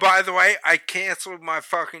 And by the way, I cancelled my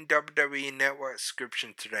fucking WWE Network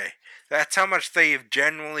subscription today. That's how much they have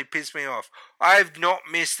genuinely pissed me off. I have not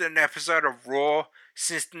missed an episode of Raw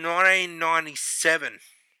since 1997.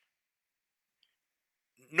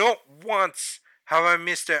 Not once have I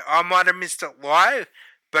missed it. I might have missed it live,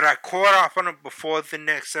 but I caught up on it before the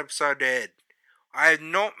next episode aired. I have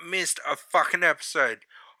not missed a fucking episode.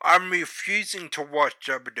 I'm refusing to watch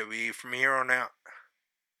WWE from here on out.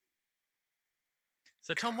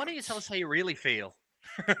 So, Tom, why don't you tell us how you really feel?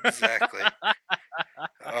 Exactly.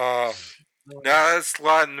 Oh. Now let's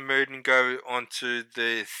lighten the mood and go on to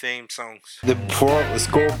the theme songs. The Before It Was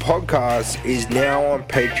Cool podcast is now on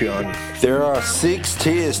Patreon. There are 6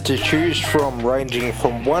 tiers to choose from, ranging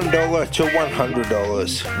from $1 to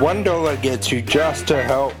 $100. $1 gets you just to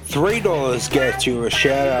help. $3 gets you a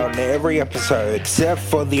shout out in every episode, except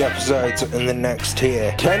for the episodes in the next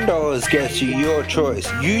tier. $10 gets you your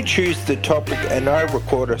choice. You choose the topic and I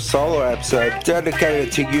record a solo episode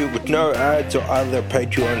dedicated to you with no ads or other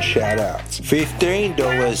Patreon shout outs.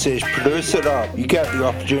 $15 is Produce It Up. You get the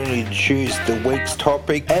opportunity to choose the week's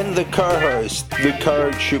topic and the co-host. The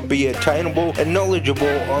co-host should be attainable and knowledgeable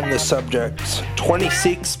on the subjects.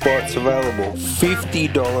 26 spots available.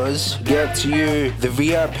 $50 gets you the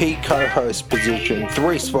VIP co-host position.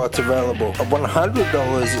 3 spots available.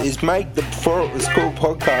 $100 is make the Before It Was Cool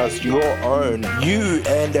podcast your own. You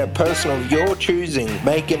and a person of your choosing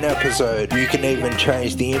make an episode. You can even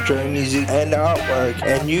change the intro music and artwork,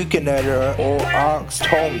 and you can edit or ask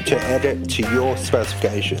Tom to edit to your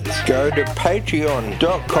specifications. Go to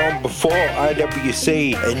patreon.com before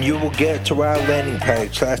IWC and you will get to our landing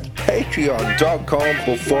page. That's patreon.com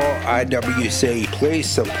before IWC. Please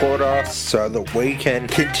support us so that we can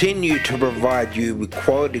continue to provide you with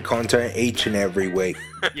quality content each and every week.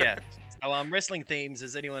 Yeah. So, wrestling themes,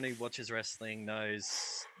 as anyone who watches wrestling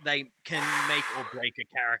knows, they can make or break a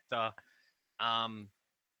character.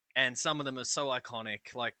 And some of them are so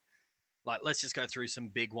iconic. Like let's just go through some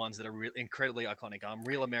big ones that are incredibly iconic.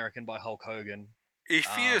 Real American by Hulk Hogan. If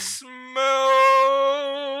you smell,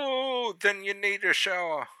 then you need a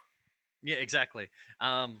shower. Yeah, exactly.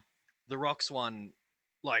 The Rock's one,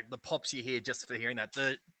 like the pops you hear just for hearing that.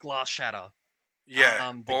 The glass shatter.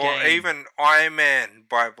 Yeah, or game. even Iron Man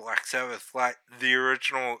by Black Sabbath, like the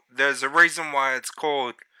original. There's a reason why it's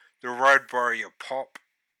called the Road Warrior Pop.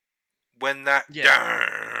 When that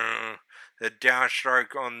the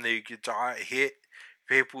downstroke on the guitar hit,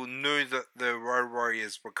 people knew that the Road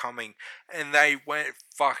Warriors were coming, and they went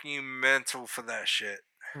fucking mental for that shit.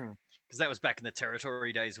 Because that was back in the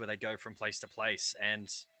territory days where they'd go from place to place, and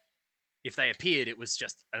if they appeared, it was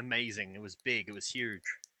just amazing. It was big. It was huge.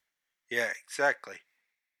 Yeah, exactly.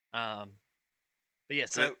 But yeah,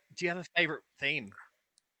 so do you have a favorite theme?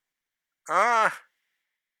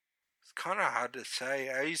 It's kind of hard to say.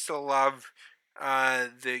 I used to love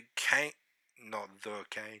the Kane, not the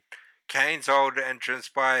Kane, Kane's old entrance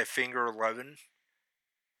by Finger 11.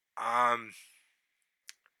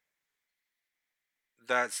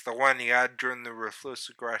 That's the one he had during the Ruthless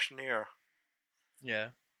Aggression era. Yeah.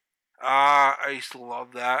 I used to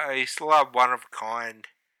love that. I used to love One of a Kind.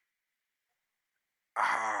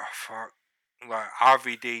 Fuck. Like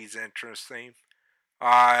RVD's entrance theme.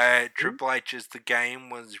 Triple H's The Game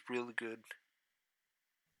was really good.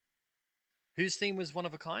 Whose theme was One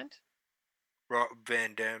of a Kind? Rob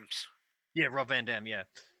Van Dam's. Yeah, Rob Van Dam, yeah.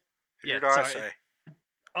 Who did I say?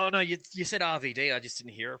 Oh, no, you said RVD. I just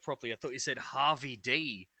didn't hear it properly. I thought you said Harvey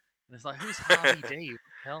D. And it's like, who's Harvey D? What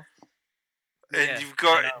the hell? And you've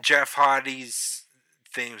got Jeff Hardy's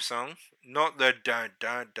theme song. Not the dun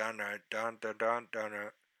dun dun dun dun dun dun dun.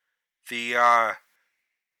 The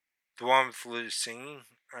one with Lou singing.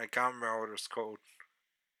 I can't remember what it's called.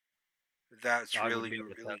 That's really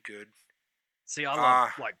good. See, I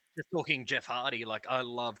love just talking Jeff Hardy. Like, I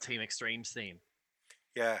love Team Extreme's theme.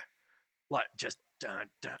 Yeah. Like, just dun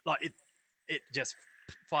dun. Like it just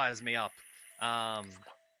fires me up. Like,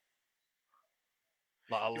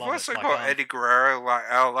 I love You've also it. got Eddie Guerrero, like,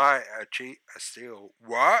 I like a cheat, a steal.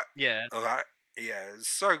 What? Yeah. Like, yeah, it's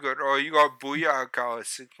so good. Or you got Booyah Color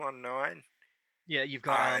 619. Yeah, you've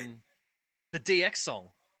got the DX song.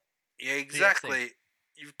 Yeah, exactly.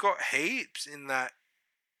 You've got heaps in that.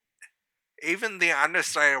 Even the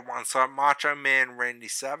understated ones like Macho Man Randy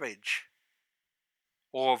Savage.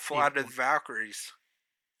 Or Flight of the Valkyries.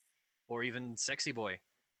 Or even Sexy Boy.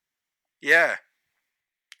 Yeah.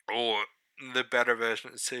 Or the better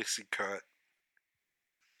version of Sexy Kurt.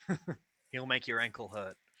 He'll make your ankle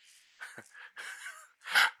hurt.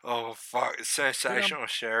 Oh fuck! Sensational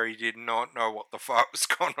Sherry did not know what the fuck was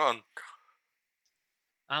going on.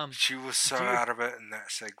 She was so do you out of it in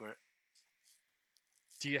that segment.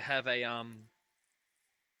 do you have a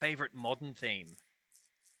favorite modern theme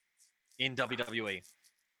in WWE?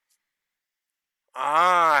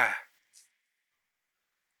 Ah,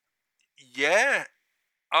 yeah.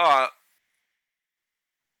 Uh,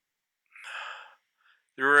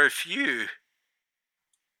 there were a few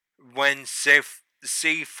when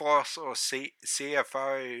C-Foss or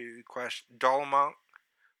CFO question Dolomont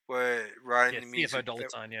were writing Yeah, the CFO music. dollar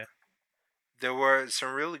sign. Yeah. There were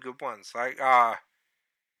some really good ones. Like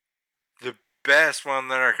the best one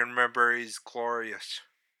that I can remember is Glorious.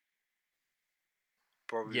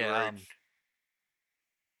 Bobby Yeah. Roode.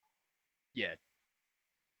 Yeah.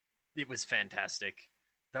 It was fantastic.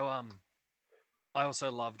 Though I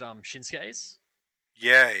also loved Shinsuke's.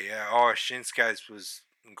 Yeah. Oh, Shinsuke's was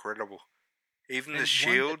incredible. Even the And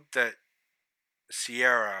one that shield that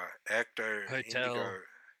Sierra, Ecto, Hotel. Indigo.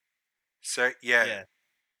 So yeah, Yeah.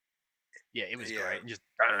 Yeah, it was yeah. great. And just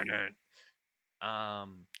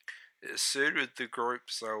um It suited the group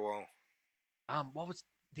so well. what was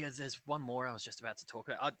there's one more I was just about to talk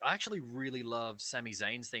about. I actually really love Sami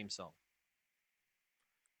Zayn's theme song.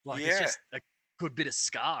 Like it's Yeah, just a good bit of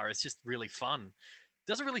Scar. It's just really fun.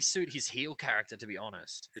 Doesn't really suit his heel character, to be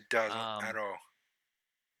honest. it doesn't at Um, all.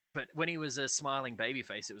 but when he was a smiling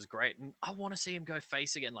babyface, it was great, and I want to see him go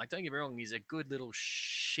face again. Like, don't get me wrong, he's a good little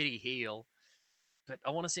shitty heel, but I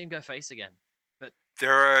want to see him go face again. But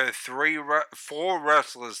There are four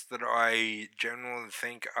wrestlers that I genuinely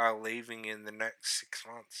think are leaving in the next 6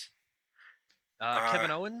 months. Uh,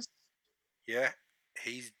 Kevin Owens, yeah,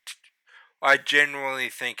 he's. I genuinely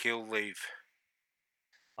think he'll leave.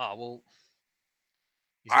 oh well,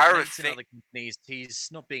 he's got I would mates in think. other companies. He's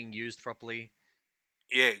not being used properly.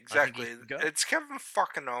 Yeah, I think he exactly. should go. It's Kevin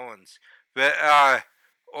fucking Owens. But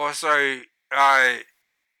also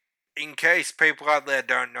in case people out there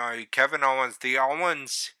don't know, Kevin Owens, the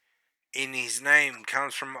Owens in his name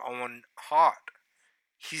comes from Owen Hart.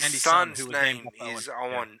 His And his son, who son's was named name after Owen. is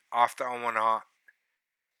Yeah. Owen after Owen Hart.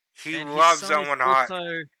 He And his loves son is Owen Hart.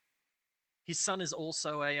 also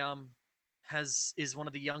a is one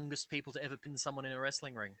of the youngest people to ever pin someone in a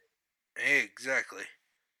wrestling ring. Exactly.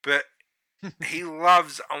 But he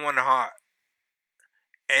loves Owen Hart.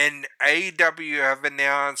 And AEW have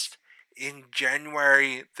announced in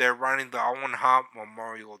January they're running the Owen Hart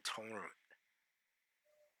Memorial Tournament.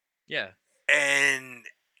 Yeah. And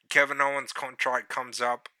Kevin Owens' contract comes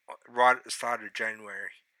up right at the start of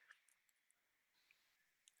January.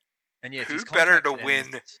 And yeah, if his Who better contract to ends,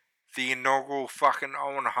 win the inaugural fucking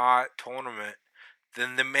Owen Hart tournament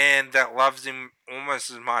than the man that loves him almost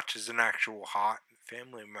as much as an actual Hart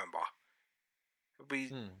family member? It'll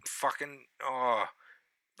be fucking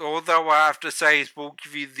although I have to say is we'll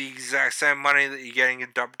give you the exact same money that you're getting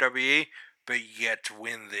in WWE, but you get to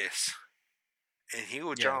win this. And he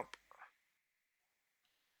will yeah. jump.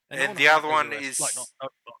 And And Owen the Hart other as a one wrestler, like is not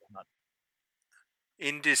Owen Hart.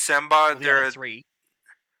 in December Well, the there other are three.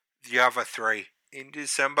 the other three. In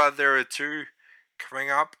December there are two coming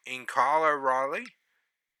up in Kyle O'Reilly.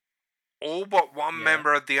 All but one Yeah.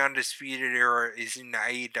 member of the Undisputed Era is in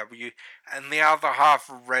AEW, and the other half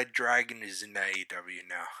of Red Dragon is in AEW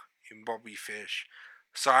now, in Bobby Fish.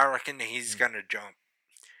 So I reckon he's going to jump.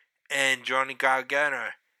 And Johnny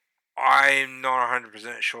Gargano, I'm not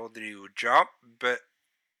 100% sure that he will jump, but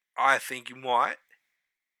I think he might.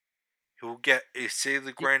 He'll see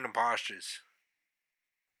the greener pastures.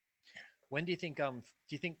 When do you think? Do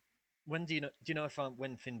you think? When do you know? Do you know if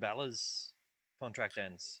when Finn Balor's contract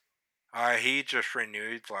ends? He just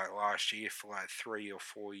renewed like last year for like 3 or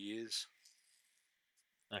 4 years.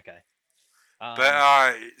 Okay.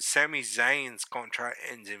 But Sami Zayn's contract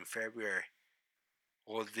ends in February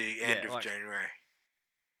or the end yeah, of like January.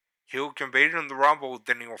 He'll compete in the Rumble,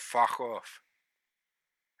 then he'll fuck off.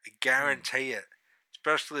 I guarantee it.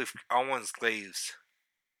 Especially if Owens leaves.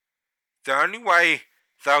 The only way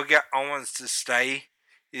they'll get Owens to stay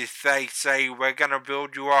is if they say, we're going to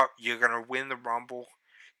build you up, you're going to win the Rumble,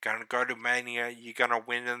 going to go to Mania, you're going to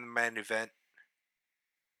win in the main event.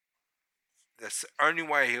 That's the only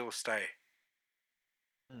way he'll stay.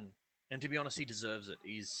 And to be honest, he deserves it.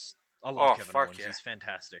 I love Oh, Kevin fuck Owens. yeah. He's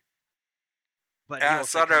fantastic. But he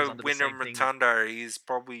also Outside comes of under the Wyndham same thing. Rotunda, he's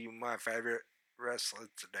probably my favorite wrestler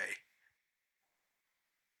today.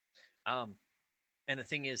 And the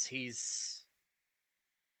thing is,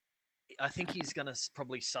 I think he's going to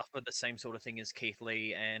probably suffer the same sort of thing as Keith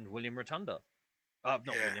Lee and William Rotunda. Not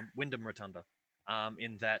Yeah. Wyndham Rotunda.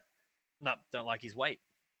 In that, no, don't like his weight.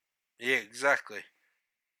 Yeah, exactly.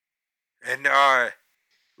 And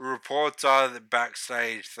reports are that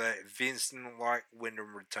backstage that Vince didn't like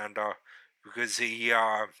Wyndham Rotunda because he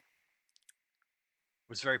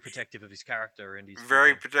Was very protective of his character and his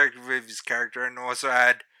very booking. protective of his character and also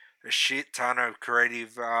had a shit ton of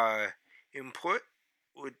creative input,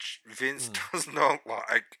 which Vince does not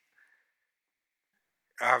like.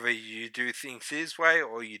 Either you do things his way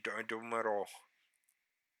or you don't do them at all.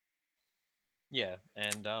 Yeah,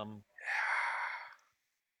 and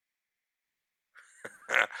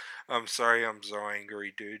I'm sorry, I'm so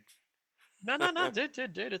angry, dude. no,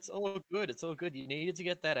 dude, it's all good. It's all good. You needed to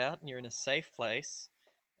get that out, and you're in a safe place.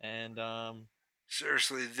 And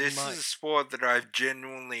Seriously, you this is might, a sport that I've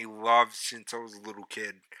genuinely loved since I was a little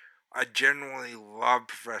kid. I genuinely love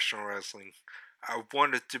professional wrestling. I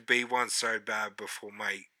wanted to be one so bad before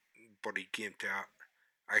my body gimped out.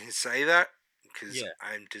 I can say that because yeah.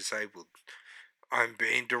 I'm disabled. I'm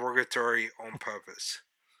being derogatory on purpose.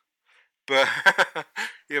 But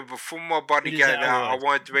yeah, before my body It is gave our out, I word.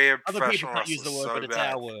 wanted to be a Other people professional can't use wrestler the word, so but it's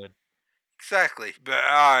bad. our word. Exactly.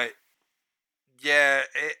 But yeah,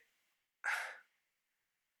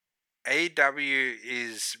 AEW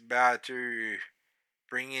is about to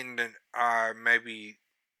bring in maybe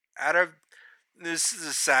out of this is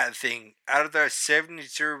a sad thing. Out of those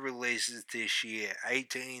 72 releases this year,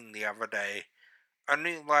 18 the other day,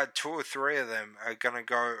 only like 2 or 3 of them are gonna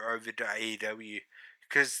go over to AEW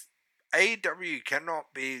because AEW cannot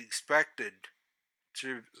be expected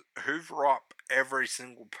to hoover up every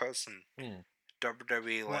single person. Hmm.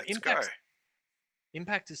 WWE Well, lets go.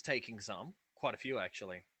 Impact is taking some, quite a few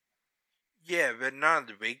actually. Yeah, but none of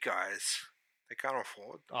the big guys. They can't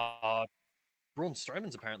afford them. Braun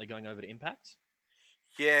Strowman's apparently going over to Impact.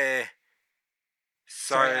 Yeah.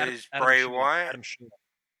 So Sorry, is Adam Bray Shaw. Wyatt. Adam Shaw.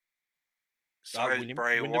 So is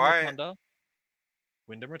Bray Wyndham Wyatt. Rotunda.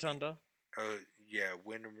 Wyndham Rotunda. Yeah,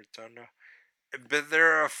 Wyndham Rotunda. But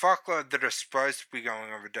there are a fuckload that are supposed to be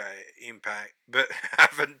going over to Impact, but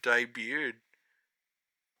haven't debuted.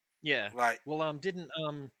 Yeah. Like, Well, didn't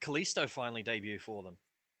Kalisto finally debut for them?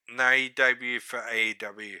 no, he debuted for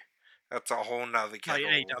AEW. That's a whole nother Oh, yeah, kettle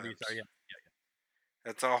of AEW. worms. Sorry, yeah,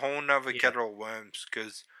 That's a whole nother yeah. kettle of worms,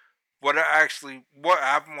 because what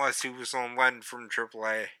happened was he was on loan from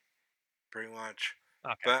AAA, pretty much.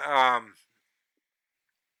 Okay. But,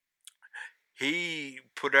 he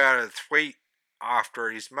put out a tweet after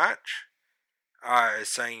his match,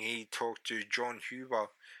 saying he talked to John Huber,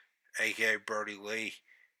 aka Brody Lee,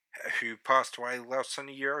 who passed away less than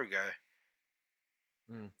a year ago.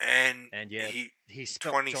 And And yeah, he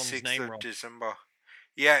spelt John's 26th name of wrong. December.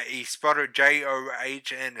 Yeah, he spotted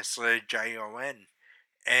JOHN instead of JON.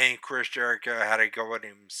 And Chris Jericho had a go at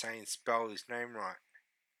him saying spell his name right.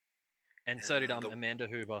 And so did And Amanda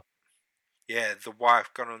Hoover. yeah, the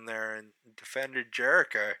wife got on there and defended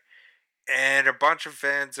Jericho. And a bunch of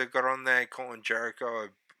fans have got on there calling Jericho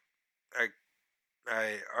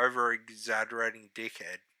a over exaggerating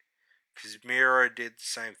dickhead. Because Miro did the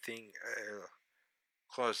same thing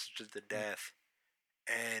closer to the death.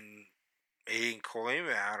 And he didn't call him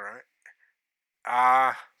out on it.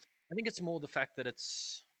 I think it's more the fact that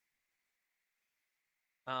it's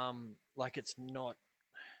like it's not.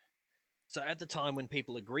 So at the time when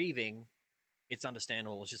people are grieving, it's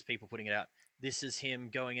understandable. It's just people putting it out. This is him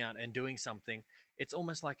going out and doing something. It's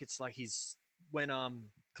almost like he's when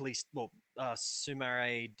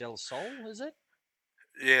Sumare del Sol, is it?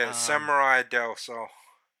 Yeah, Samurai Del Sol.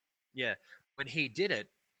 Yeah, when he did it,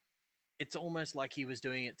 it's almost like he was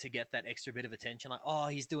doing it to get that extra bit of attention. Like, oh,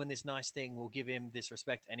 he's doing this nice thing. We'll give him this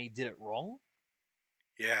respect, and he did it wrong.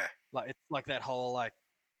 Yeah. Like it's like that whole like.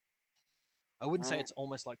 I wouldn't say it's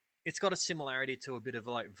almost like it's got a similarity to a bit of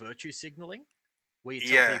like virtue signaling, where you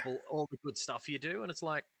tell people all the good stuff you do, and it's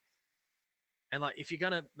like, and like if you're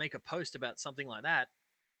gonna make a post about something like that,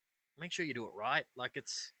 make sure you do it right. Like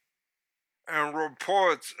it's And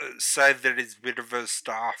reports say that he's a bit of a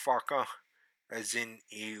star fucker. As in,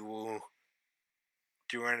 he will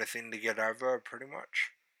do anything to get over, pretty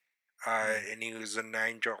much. And he was a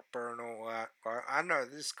name dropper and all that. Like, I know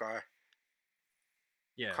this guy.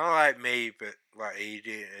 yeah, Kind of like me, but like he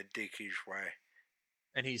did it a dickish way.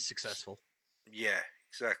 and he's successful. Yeah,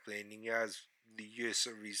 exactly. And he has the use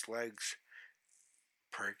of his legs.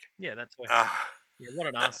 Prick. Yeah, that's why. Ah. Yeah, what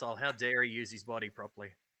an asshole! How dare he use his body properly?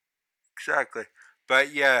 Exactly.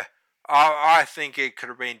 But yeah, I think it could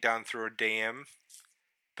have been done through a DM.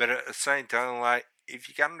 But at the same time, like, if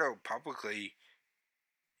you're going to do it publicly,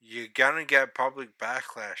 you're going to get public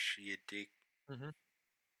backlash, you dick. Mm-hmm.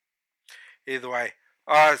 Either way.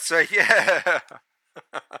 So yeah.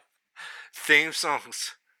 Theme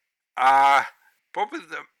songs. Probably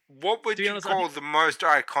what To would be you honest, I call think the most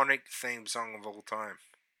iconic theme song of all time?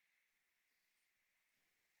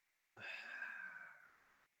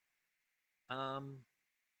 um,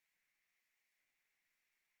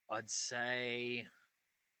 I'd say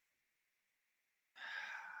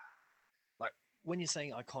like when you're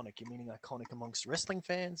saying iconic, you're meaning iconic amongst wrestling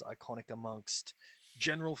fans, iconic amongst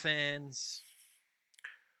general fans.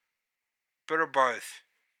 Bit of both.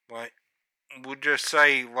 Like, we'll just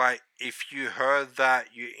say, like, if you heard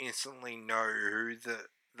that, you instantly know who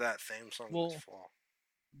that theme song was Well, for.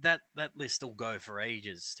 that list will go for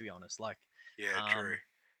ages. To be honest, like Yeah, true. um,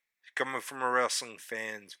 Coming from a wrestling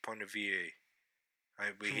fan's point of view,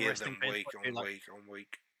 like, we from a hear wrestling them fans week point of view, on like week on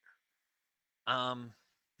week.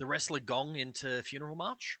 the wrestler gong into funeral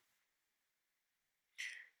march.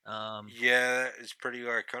 Um, Yeah, it's pretty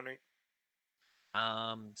iconic.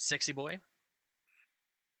 sexy boy.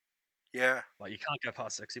 Yeah, Like you can't go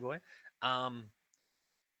past sexy boy. Um,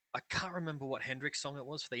 I can't remember what Hendrix song it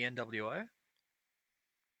was for the NWO.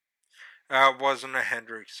 it wasn't a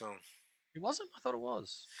Hendrix song. It wasn't. I thought it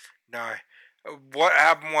was. No. What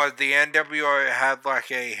happened was the NWO had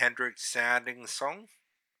like a Hendrix sounding song,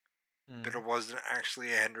 but Mm. it wasn't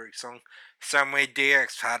actually a Hendrix song. Same way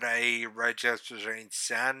DX had a Rage Against the Machine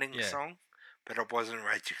sounding Yeah. song, but it wasn't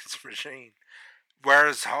Rage Against the Machine.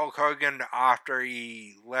 Whereas Hulk Hogan, after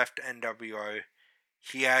he left NWO,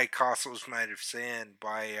 he had Castles Made of Sand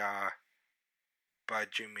by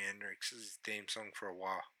Jimi Hendrix's theme song for a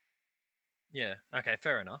while, Yeah. Okay.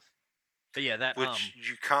 Fair enough. But yeah, that which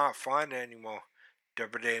you can't find anymore.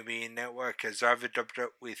 WWE Network has overdubbed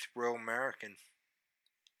it with Real American.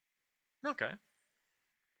 Okay.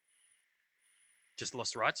 Just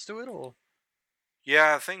lost rights to it, or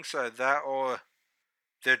Yeah, I think so. That or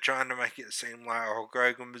they're trying to make it seem like Hulk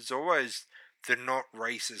Hogan was always the not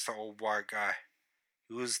racist old white guy.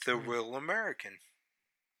 He was the Hmm. real American.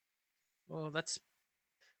 well, that's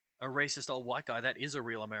a racist old white guy. That is a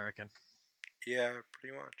real American, Yeah,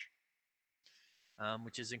 pretty much.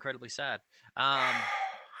 which is incredibly sad.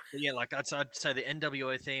 But yeah, like I'd say the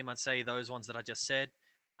NWO theme. I'd say those ones that I just said.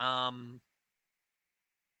 Um,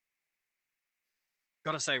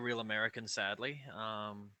 Gotta say, real American. Sadly,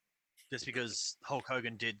 just because Hulk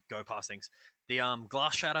Hogan did go past things. The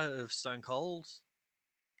Glass Shadow of Stone Cold.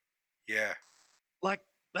 Yeah. Like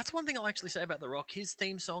that's one thing I'll actually say about The Rock. His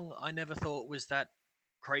theme song, I never thought was that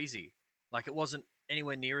crazy. Like it wasn't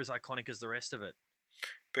anywhere near as iconic as the rest of it.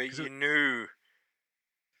 But Because you knew,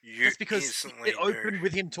 you that's because it instantly knew. opened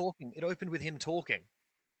with him talking. It opened with him talking.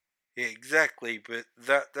 Yeah, exactly, but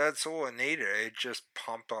that's all it needed. It just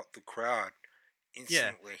pumped up the crowd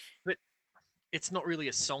Yeah, instantly. but it's not really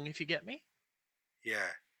a song if you get me.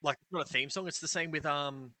 Yeah. Like it's not a theme song. It's the same with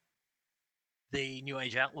the New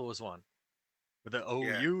Age Outlaws one. With the "Oh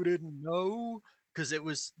Yeah. you didn't know," because it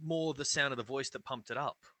was more the sound of the voice that pumped it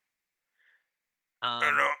up.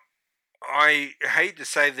 And Um, I hate to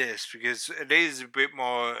say this because it is a bit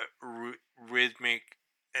more rhythmic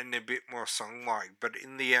and a bit more song-like, but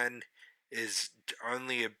in the end, is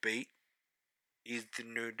only a beat. Is the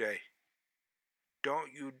new day.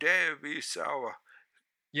 Don't you dare be sour.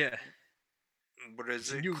 yeah, What is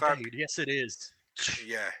it's a it? new Clap. day. Yes, it is.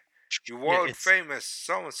 Yeah. You Yeah, world it's famous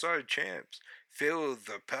so and so champs. Feel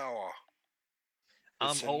the power.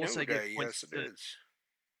 It's a I'll new also give day. points Yes, it to is.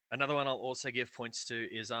 another one. I'll also give points to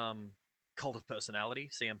is Cult of Personality,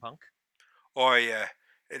 CM Punk. Oh yeah,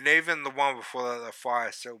 and even the one before that, the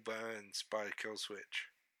fire still burns by the kill switch,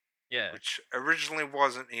 Yeah, which originally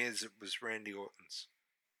wasn't his. It was Randy Orton's,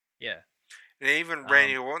 yeah, and even um,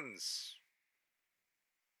 Randy Orton's.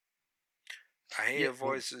 I yeah. hear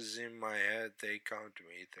Well, voices in my head. They come to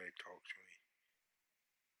me. They talk to me.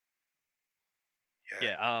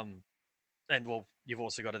 yeah. And well, you've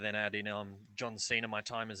also got to then add in John Cena. My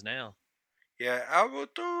time is now. Yeah, yeah. I will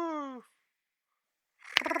do.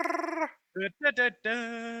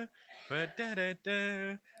 Da-da-da-da,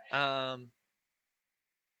 ba-da-da-da.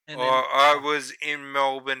 And then I was in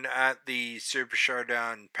Melbourne at the Super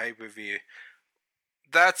Showdown pay per view.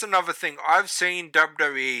 That's another thing. I've seen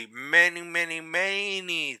WWE many, many,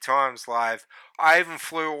 many times live. I even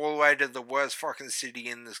flew all the way to the worst fucking city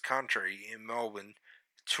in this country, in Melbourne,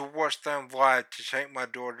 to watch them live, to take my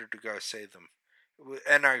daughter to go see them.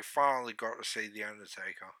 And I finally got to see The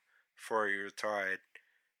Undertaker before he retired.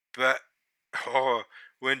 But, oh,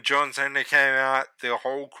 when John Cena came out, the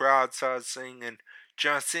whole crowd started singing,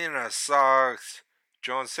 John Cena sucks.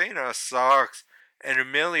 John Cena sucks. And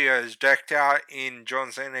Emilio is decked out in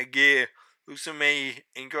John Cena gear, looks at me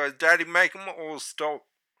and goes, Daddy, make them all stop.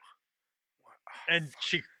 And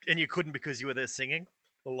you couldn't because you were there singing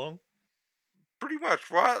along. Pretty much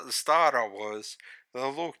right at the start I was. Then I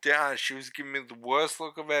looked down and she was giving me the worst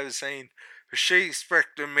look I've ever seen. She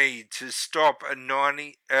expected me to stop a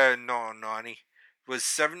 90, it was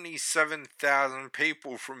 77,000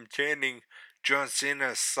 people from chanting John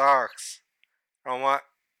Cena sucks. I'm like,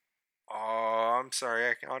 oh, I'm sorry,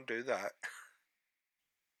 I can't do that.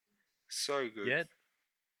 So good.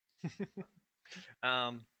 Yeah.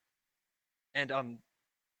 um, and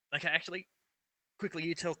okay, actually, quickly,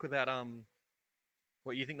 you talk about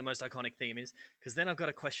what you think the most iconic theme is, because then I've got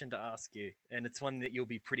a question to ask you, and it's one that you'll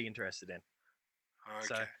be pretty interested in.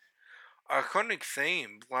 So, Okay. Iconic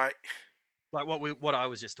theme, like, like what I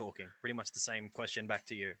was just talking, pretty much the same question back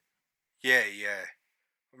to you. yeah, yeah.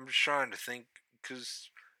 I'm just trying to think, because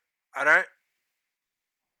I don't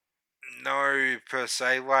know per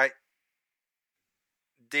se, like,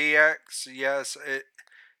 DX, yes,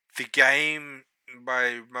 the game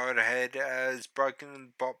by Motorhead has broken the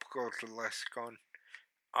pop culture lexicon.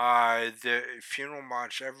 The funeral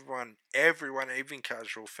march, everyone, even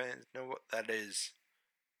casual fans know what that is.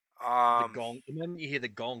 The gong. The moment you hear the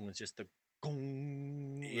gong, it's just the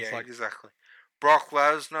gong. Yeah, It's like, exactly. Brock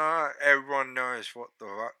Lesnar, everyone knows what the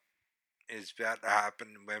fuck is about to happen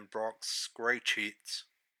when Brock's screech hits.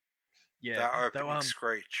 yeah. That Though opening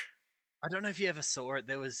screech. I don't know if you ever saw it.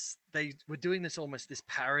 They were doing this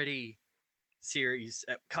parody series,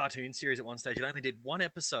 cartoon series at one stage. It only did one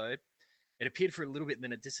episode. It appeared for a little bit and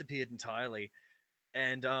then it disappeared entirely.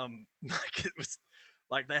 And like it was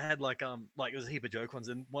like they had like it was a heap of joke ones,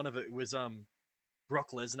 and one of it was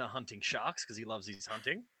Brock Lesnar hunting sharks because he loves his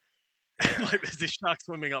hunting. And Yeah. like there's this shark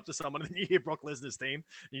swimming up to someone, and then you hear Brock Lesnar's theme,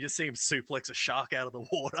 and you just see him suplex a shark out of the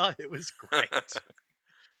water. It was great.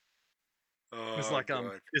 It was Oh, like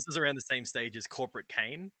God. this is around the same stage as Corporate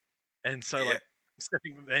Kane, and so Yeah. like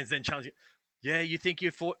stepping and then challenging. Yeah, you think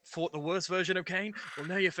you fought the worst version of Kane? Well,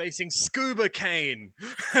 now you're facing Scuba Kane.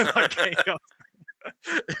 Like Kane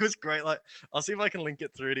it was great. Like, I'll see if I can link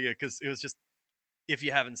it through to you because it was just if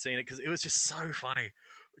you haven't seen it, because it was just so funny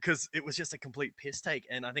because it was just a complete piss take,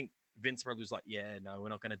 and I think Vince probably was like, "Yeah, no, we're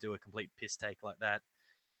not going to do a complete piss take like that."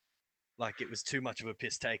 Like it was too much of a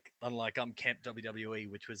piss take, unlike Camp WWE,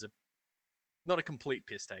 which was a not a complete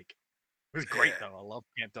piss take. It was great Yeah. though. I love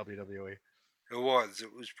Camp WWE. It was.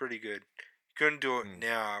 It was pretty good. Couldn't do it Mm.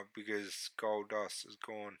 now because Goldust is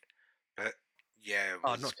gone. But yeah, it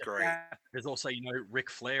Oh, was not just great. that. There's also Ric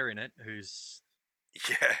Flair in it, who's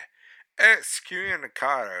Yeah.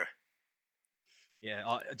 Excommunicado.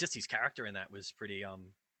 yeah, just his character in that was pretty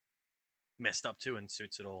messed up too and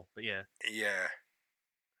suits it all. But yeah, Yeah.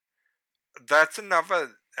 That's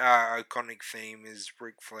another iconic theme is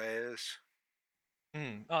Ric Flair's.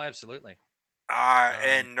 oh, absolutely. Um,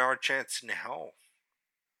 And No Chance in Hell.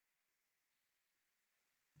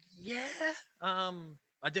 yeah,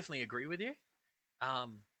 I definitely agree with you.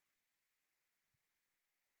 Um,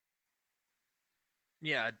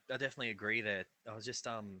 yeah, I definitely agree that I was just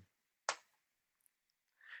yeah,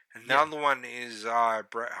 Another one is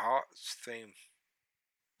Bret Hart's theme.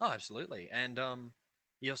 oh, absolutely, and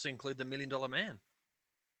you also include the $1 Million Man.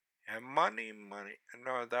 And Money, Money.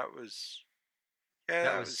 No, that was. Yeah,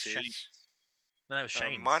 That that was was Shane. his. No, that was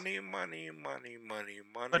Shane's. Money, money, money, money,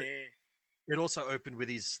 But money. it also opened with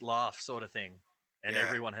his laugh sort of thing, and Yeah,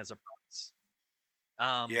 everyone has a price.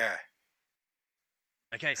 Um, yeah.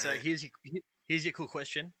 okay, so here's your cool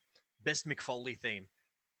question: best Mick Foley theme.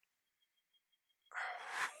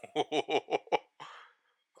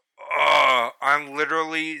 Oh, I'm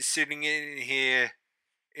literally sitting in here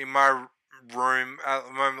in my room at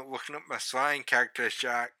the moment looking at my sign Cactus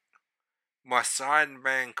Jack, my sign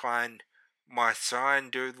Mankind, my sign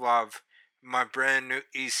Dude Love, my brand new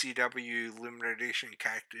ECW limited edition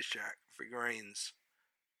Cactus Jack figurines.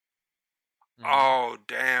 Mm. Oh,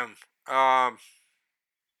 damn. Um,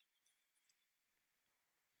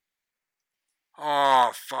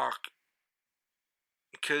 oh, fuck.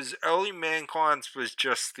 Because early Mankind's was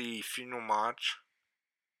just the funeral march.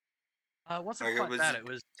 It wasn't Like quite that. It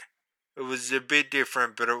was it was a bit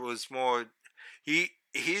different, but it was more.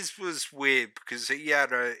 His was weird because he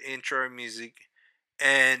had an intro music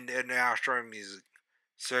and an outro music.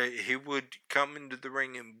 So he would come into the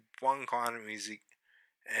ring in one kind of music,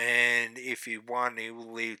 and if he won, he would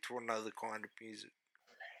leave to another kind of music,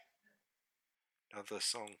 another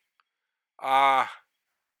song.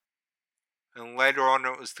 And later on,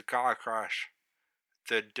 it was the car crash.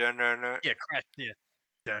 The dun dun dun. yeah, crash. Yeah,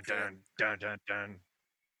 dun dun dun dun dun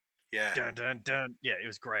Yeah, dun dun dun. Yeah, it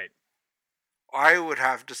was great. I would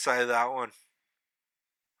have to say that one.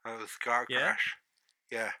 It was car Yeah. crash.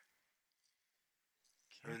 Yeah.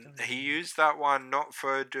 And he used that one not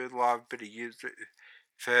for Dude Love, but he used it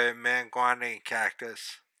for Mankind and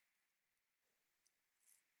Cactus.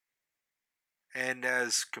 And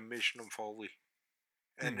as Commissioner Foley.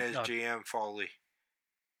 And as Oh, GM Foley.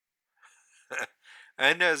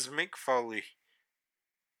 And as Mick Foley.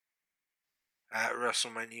 At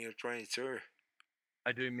WrestleMania 22.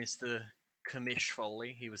 I do miss the commish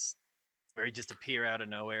Foley. He was where he just appear out of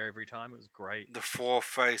nowhere every time. It was great. The fourth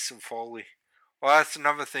face of Foley. Well, that's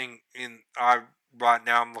another thing. Right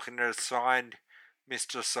now I'm looking at a signed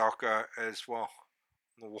Mr. Soccer as well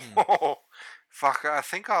on the wall. Fuck, I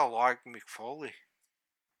think I like Mick Foley.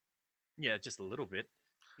 Yeah, just a little bit.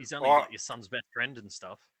 He's only Well, like your son's best friend and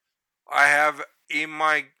stuff. I have in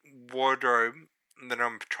my wardrobe that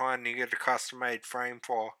I'm trying to get a custom made frame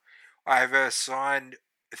for. I have a signed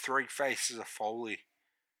three faces of Foley.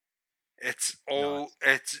 It's all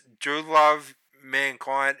it's Drew Love,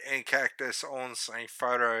 Mankind, and Cactus all in the same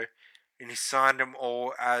photo, and he signed them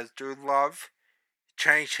all as Drew Love.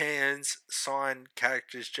 Changed hands, signed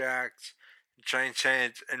Cactus Jacks, changed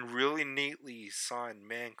hands, and really neatly signed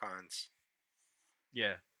Mankind's.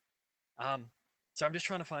 Yeah. So I'm just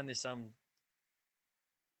trying to find this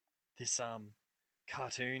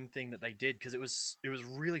cartoon thing that they did because it was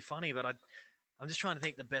really funny, but I'm just trying to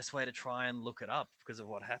think the best way to try and look it up because of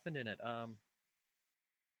what happened in it.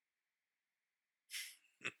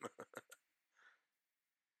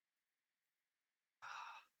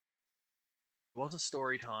 It wasn't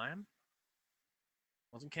Story Time.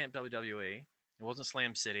 It wasn't Camp WWE. It wasn't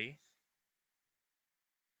Slam City.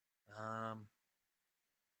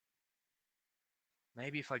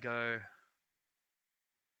 Maybe if I go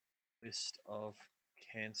list of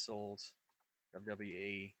cancelled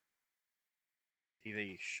WWE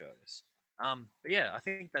TV shows. But yeah, I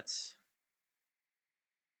think that's.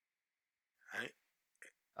 Right?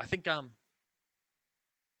 I think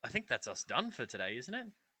that's us done for today, isn't it?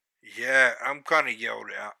 Yeah, I'm kind of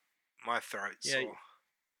yelled out. My throat's Yeah, sore.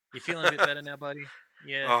 you feeling a bit better now, buddy?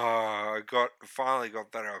 Yeah. Oh, I finally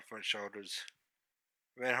got that off my shoulders.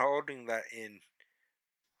 I've been holding that in.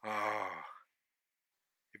 Oh.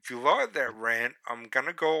 If you like that rant, I'm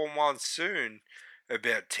gonna go on one soon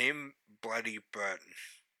about Tim Bloody Burton.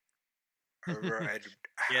 Overrated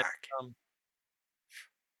Yeah. hack.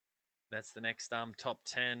 That's the next top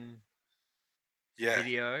 10 Yeah.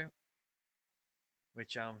 video,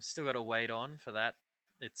 which still got to wait on for that.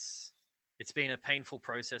 It's been a painful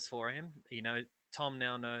process for him. Tom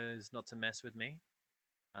now knows not to mess with me.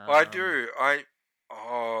 I do.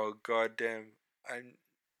 Oh, goddamn.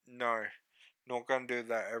 No. Not gonna do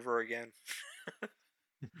that ever again.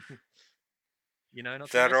 Not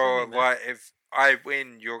to That mess with me, or, man. like, if I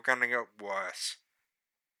win, you're gonna get worse.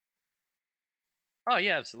 Oh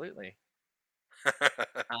yeah, absolutely.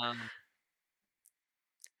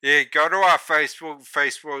 Yeah, go to our Facebook,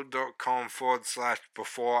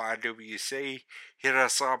 facebook.com/BeforeIWC. Hit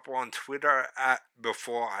us up on Twitter at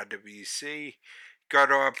BeforeIWC. Go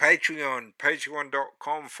to our Patreon,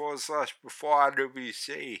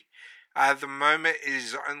 patreon.com/BeforeIWC. At the moment, it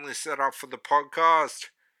is only set up for the podcast.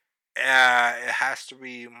 It has to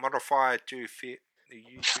be modified to fit the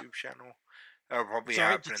YouTube channel. That'll probably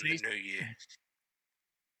happen in the new year.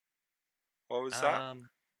 What was that?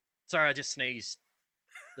 Sorry, I just sneezed.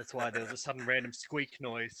 That's why there was a sudden random squeak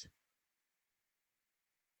noise.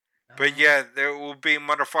 But yeah, there will be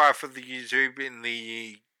modified for the YouTube in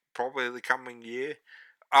probably the coming year.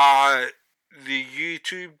 The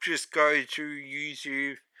YouTube, just go to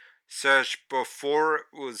YouTube, search Before It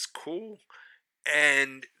Was Cool,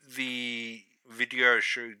 and the video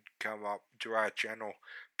should come up to our channel.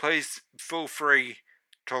 Please feel free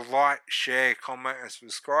to like, share, comment, and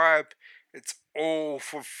subscribe. It's all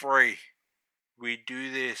for free. We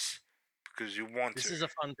do this because you want to. This is a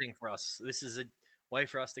fun thing for us. This is a way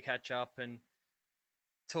for us to catch up and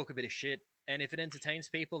talk a bit of shit. And if it entertains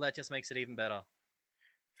people, that just makes it even better.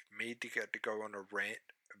 For me to get to go on a rant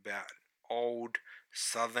about old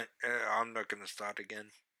Southern. I'm not going to start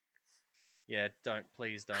again. Yeah,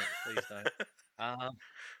 please don't. WWE's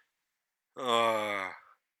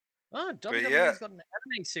got an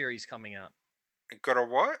anime series coming out. Got a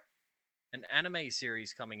what? An anime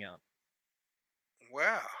series coming out.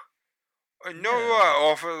 Wow. I know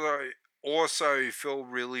I also feel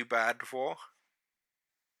really bad for.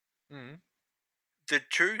 The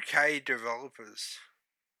 2K developers.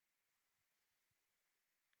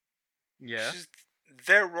 Yeah.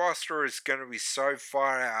 Their roster is going to be so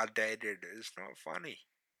far outdated, it's not funny.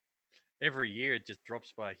 Every year it just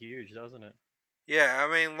drops by huge, doesn't it? Yeah, I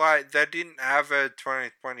mean, like, they didn't have a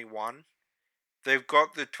 2021. They've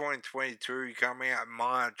got the 2022 coming out in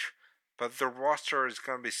March, but the roster is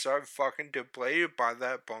going to be so fucking depleted by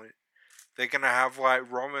that point. They're going to have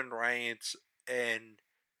like Roman Reigns and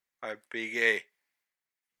Big E.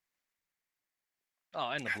 Oh,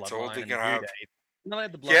 and the That's all Bloodline they're and the going to New have. Day. No, they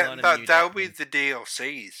had the Yeah, Bloodline and the New Day. that'll be the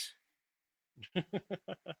DLCs.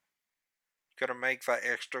 Gotta make that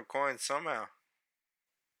extra coin somehow.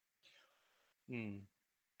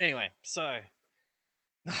 Anyway, so I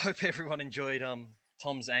hope everyone enjoyed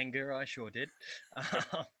Tom's anger. I sure did.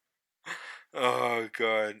 Oh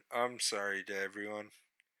god, I'm sorry to everyone,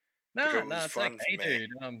 but it was It's fun for okay, me.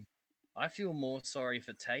 dude. I feel more sorry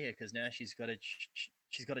for Taya because now she's got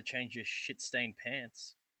to change her shit stained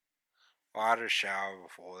pants. I had a shower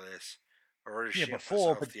before this. I already Yeah, shit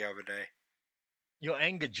before, myself but the other day. your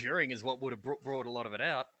anger during is what would have brought a lot of it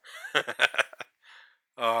out.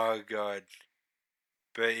 Oh god.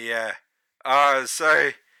 But yeah.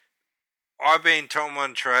 So I've been Tom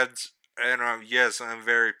on Treads, and yes, I'm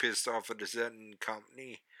very pissed off at a certain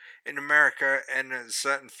company in America and a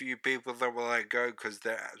certain few people that will let go because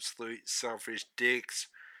they're absolute selfish dicks.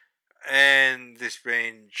 And this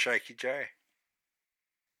being Shaky J.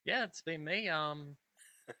 Yeah, it's been me.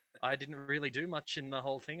 I didn't really do much in the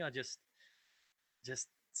whole thing. I just just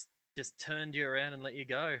turned you around and let you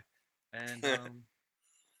go. And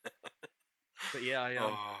but yeah,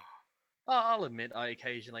 Oh, I'll admit I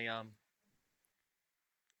occasionally I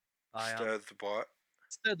stirred the pot.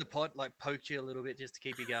 stirred the pot, like poked you a little bit just to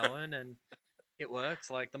keep you going, and it works.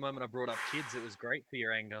 Like the moment I brought up kids, it was great for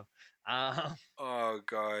your anger. Oh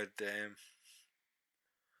god damn.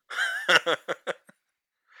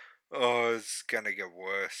 Oh, it's gonna get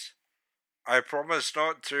worse. I promise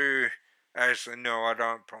not to. Actually, no, I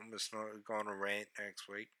don't promise not to go on a rant next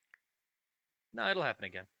week. No, it'll happen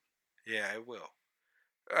again. Yeah, it will.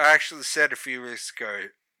 I actually said a few weeks ago,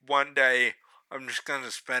 one day I'm just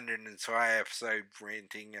gonna spend an entire episode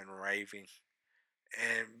ranting and raving.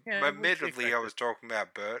 And Yeah, we admittedly, I expect it. was talking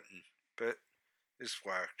about Burton, but this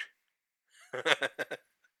worked.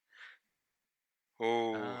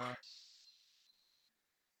 Oh, Uh,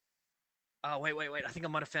 oh, wait. I think I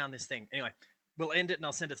might have found this thing. Anyway, we'll end it and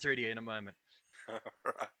I'll send it through to you in a moment.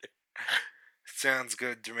 alright. Sounds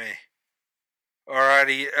good to me.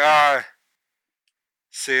 Alrighty,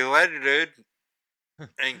 see you later, dude.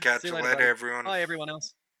 And catch See you you later, later, buddy. everyone. Bye, everyone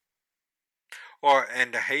else. Oh,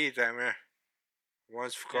 and hey, Damien.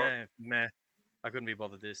 Almost forgot. Yeah, meh. I couldn't be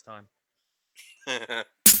bothered this time.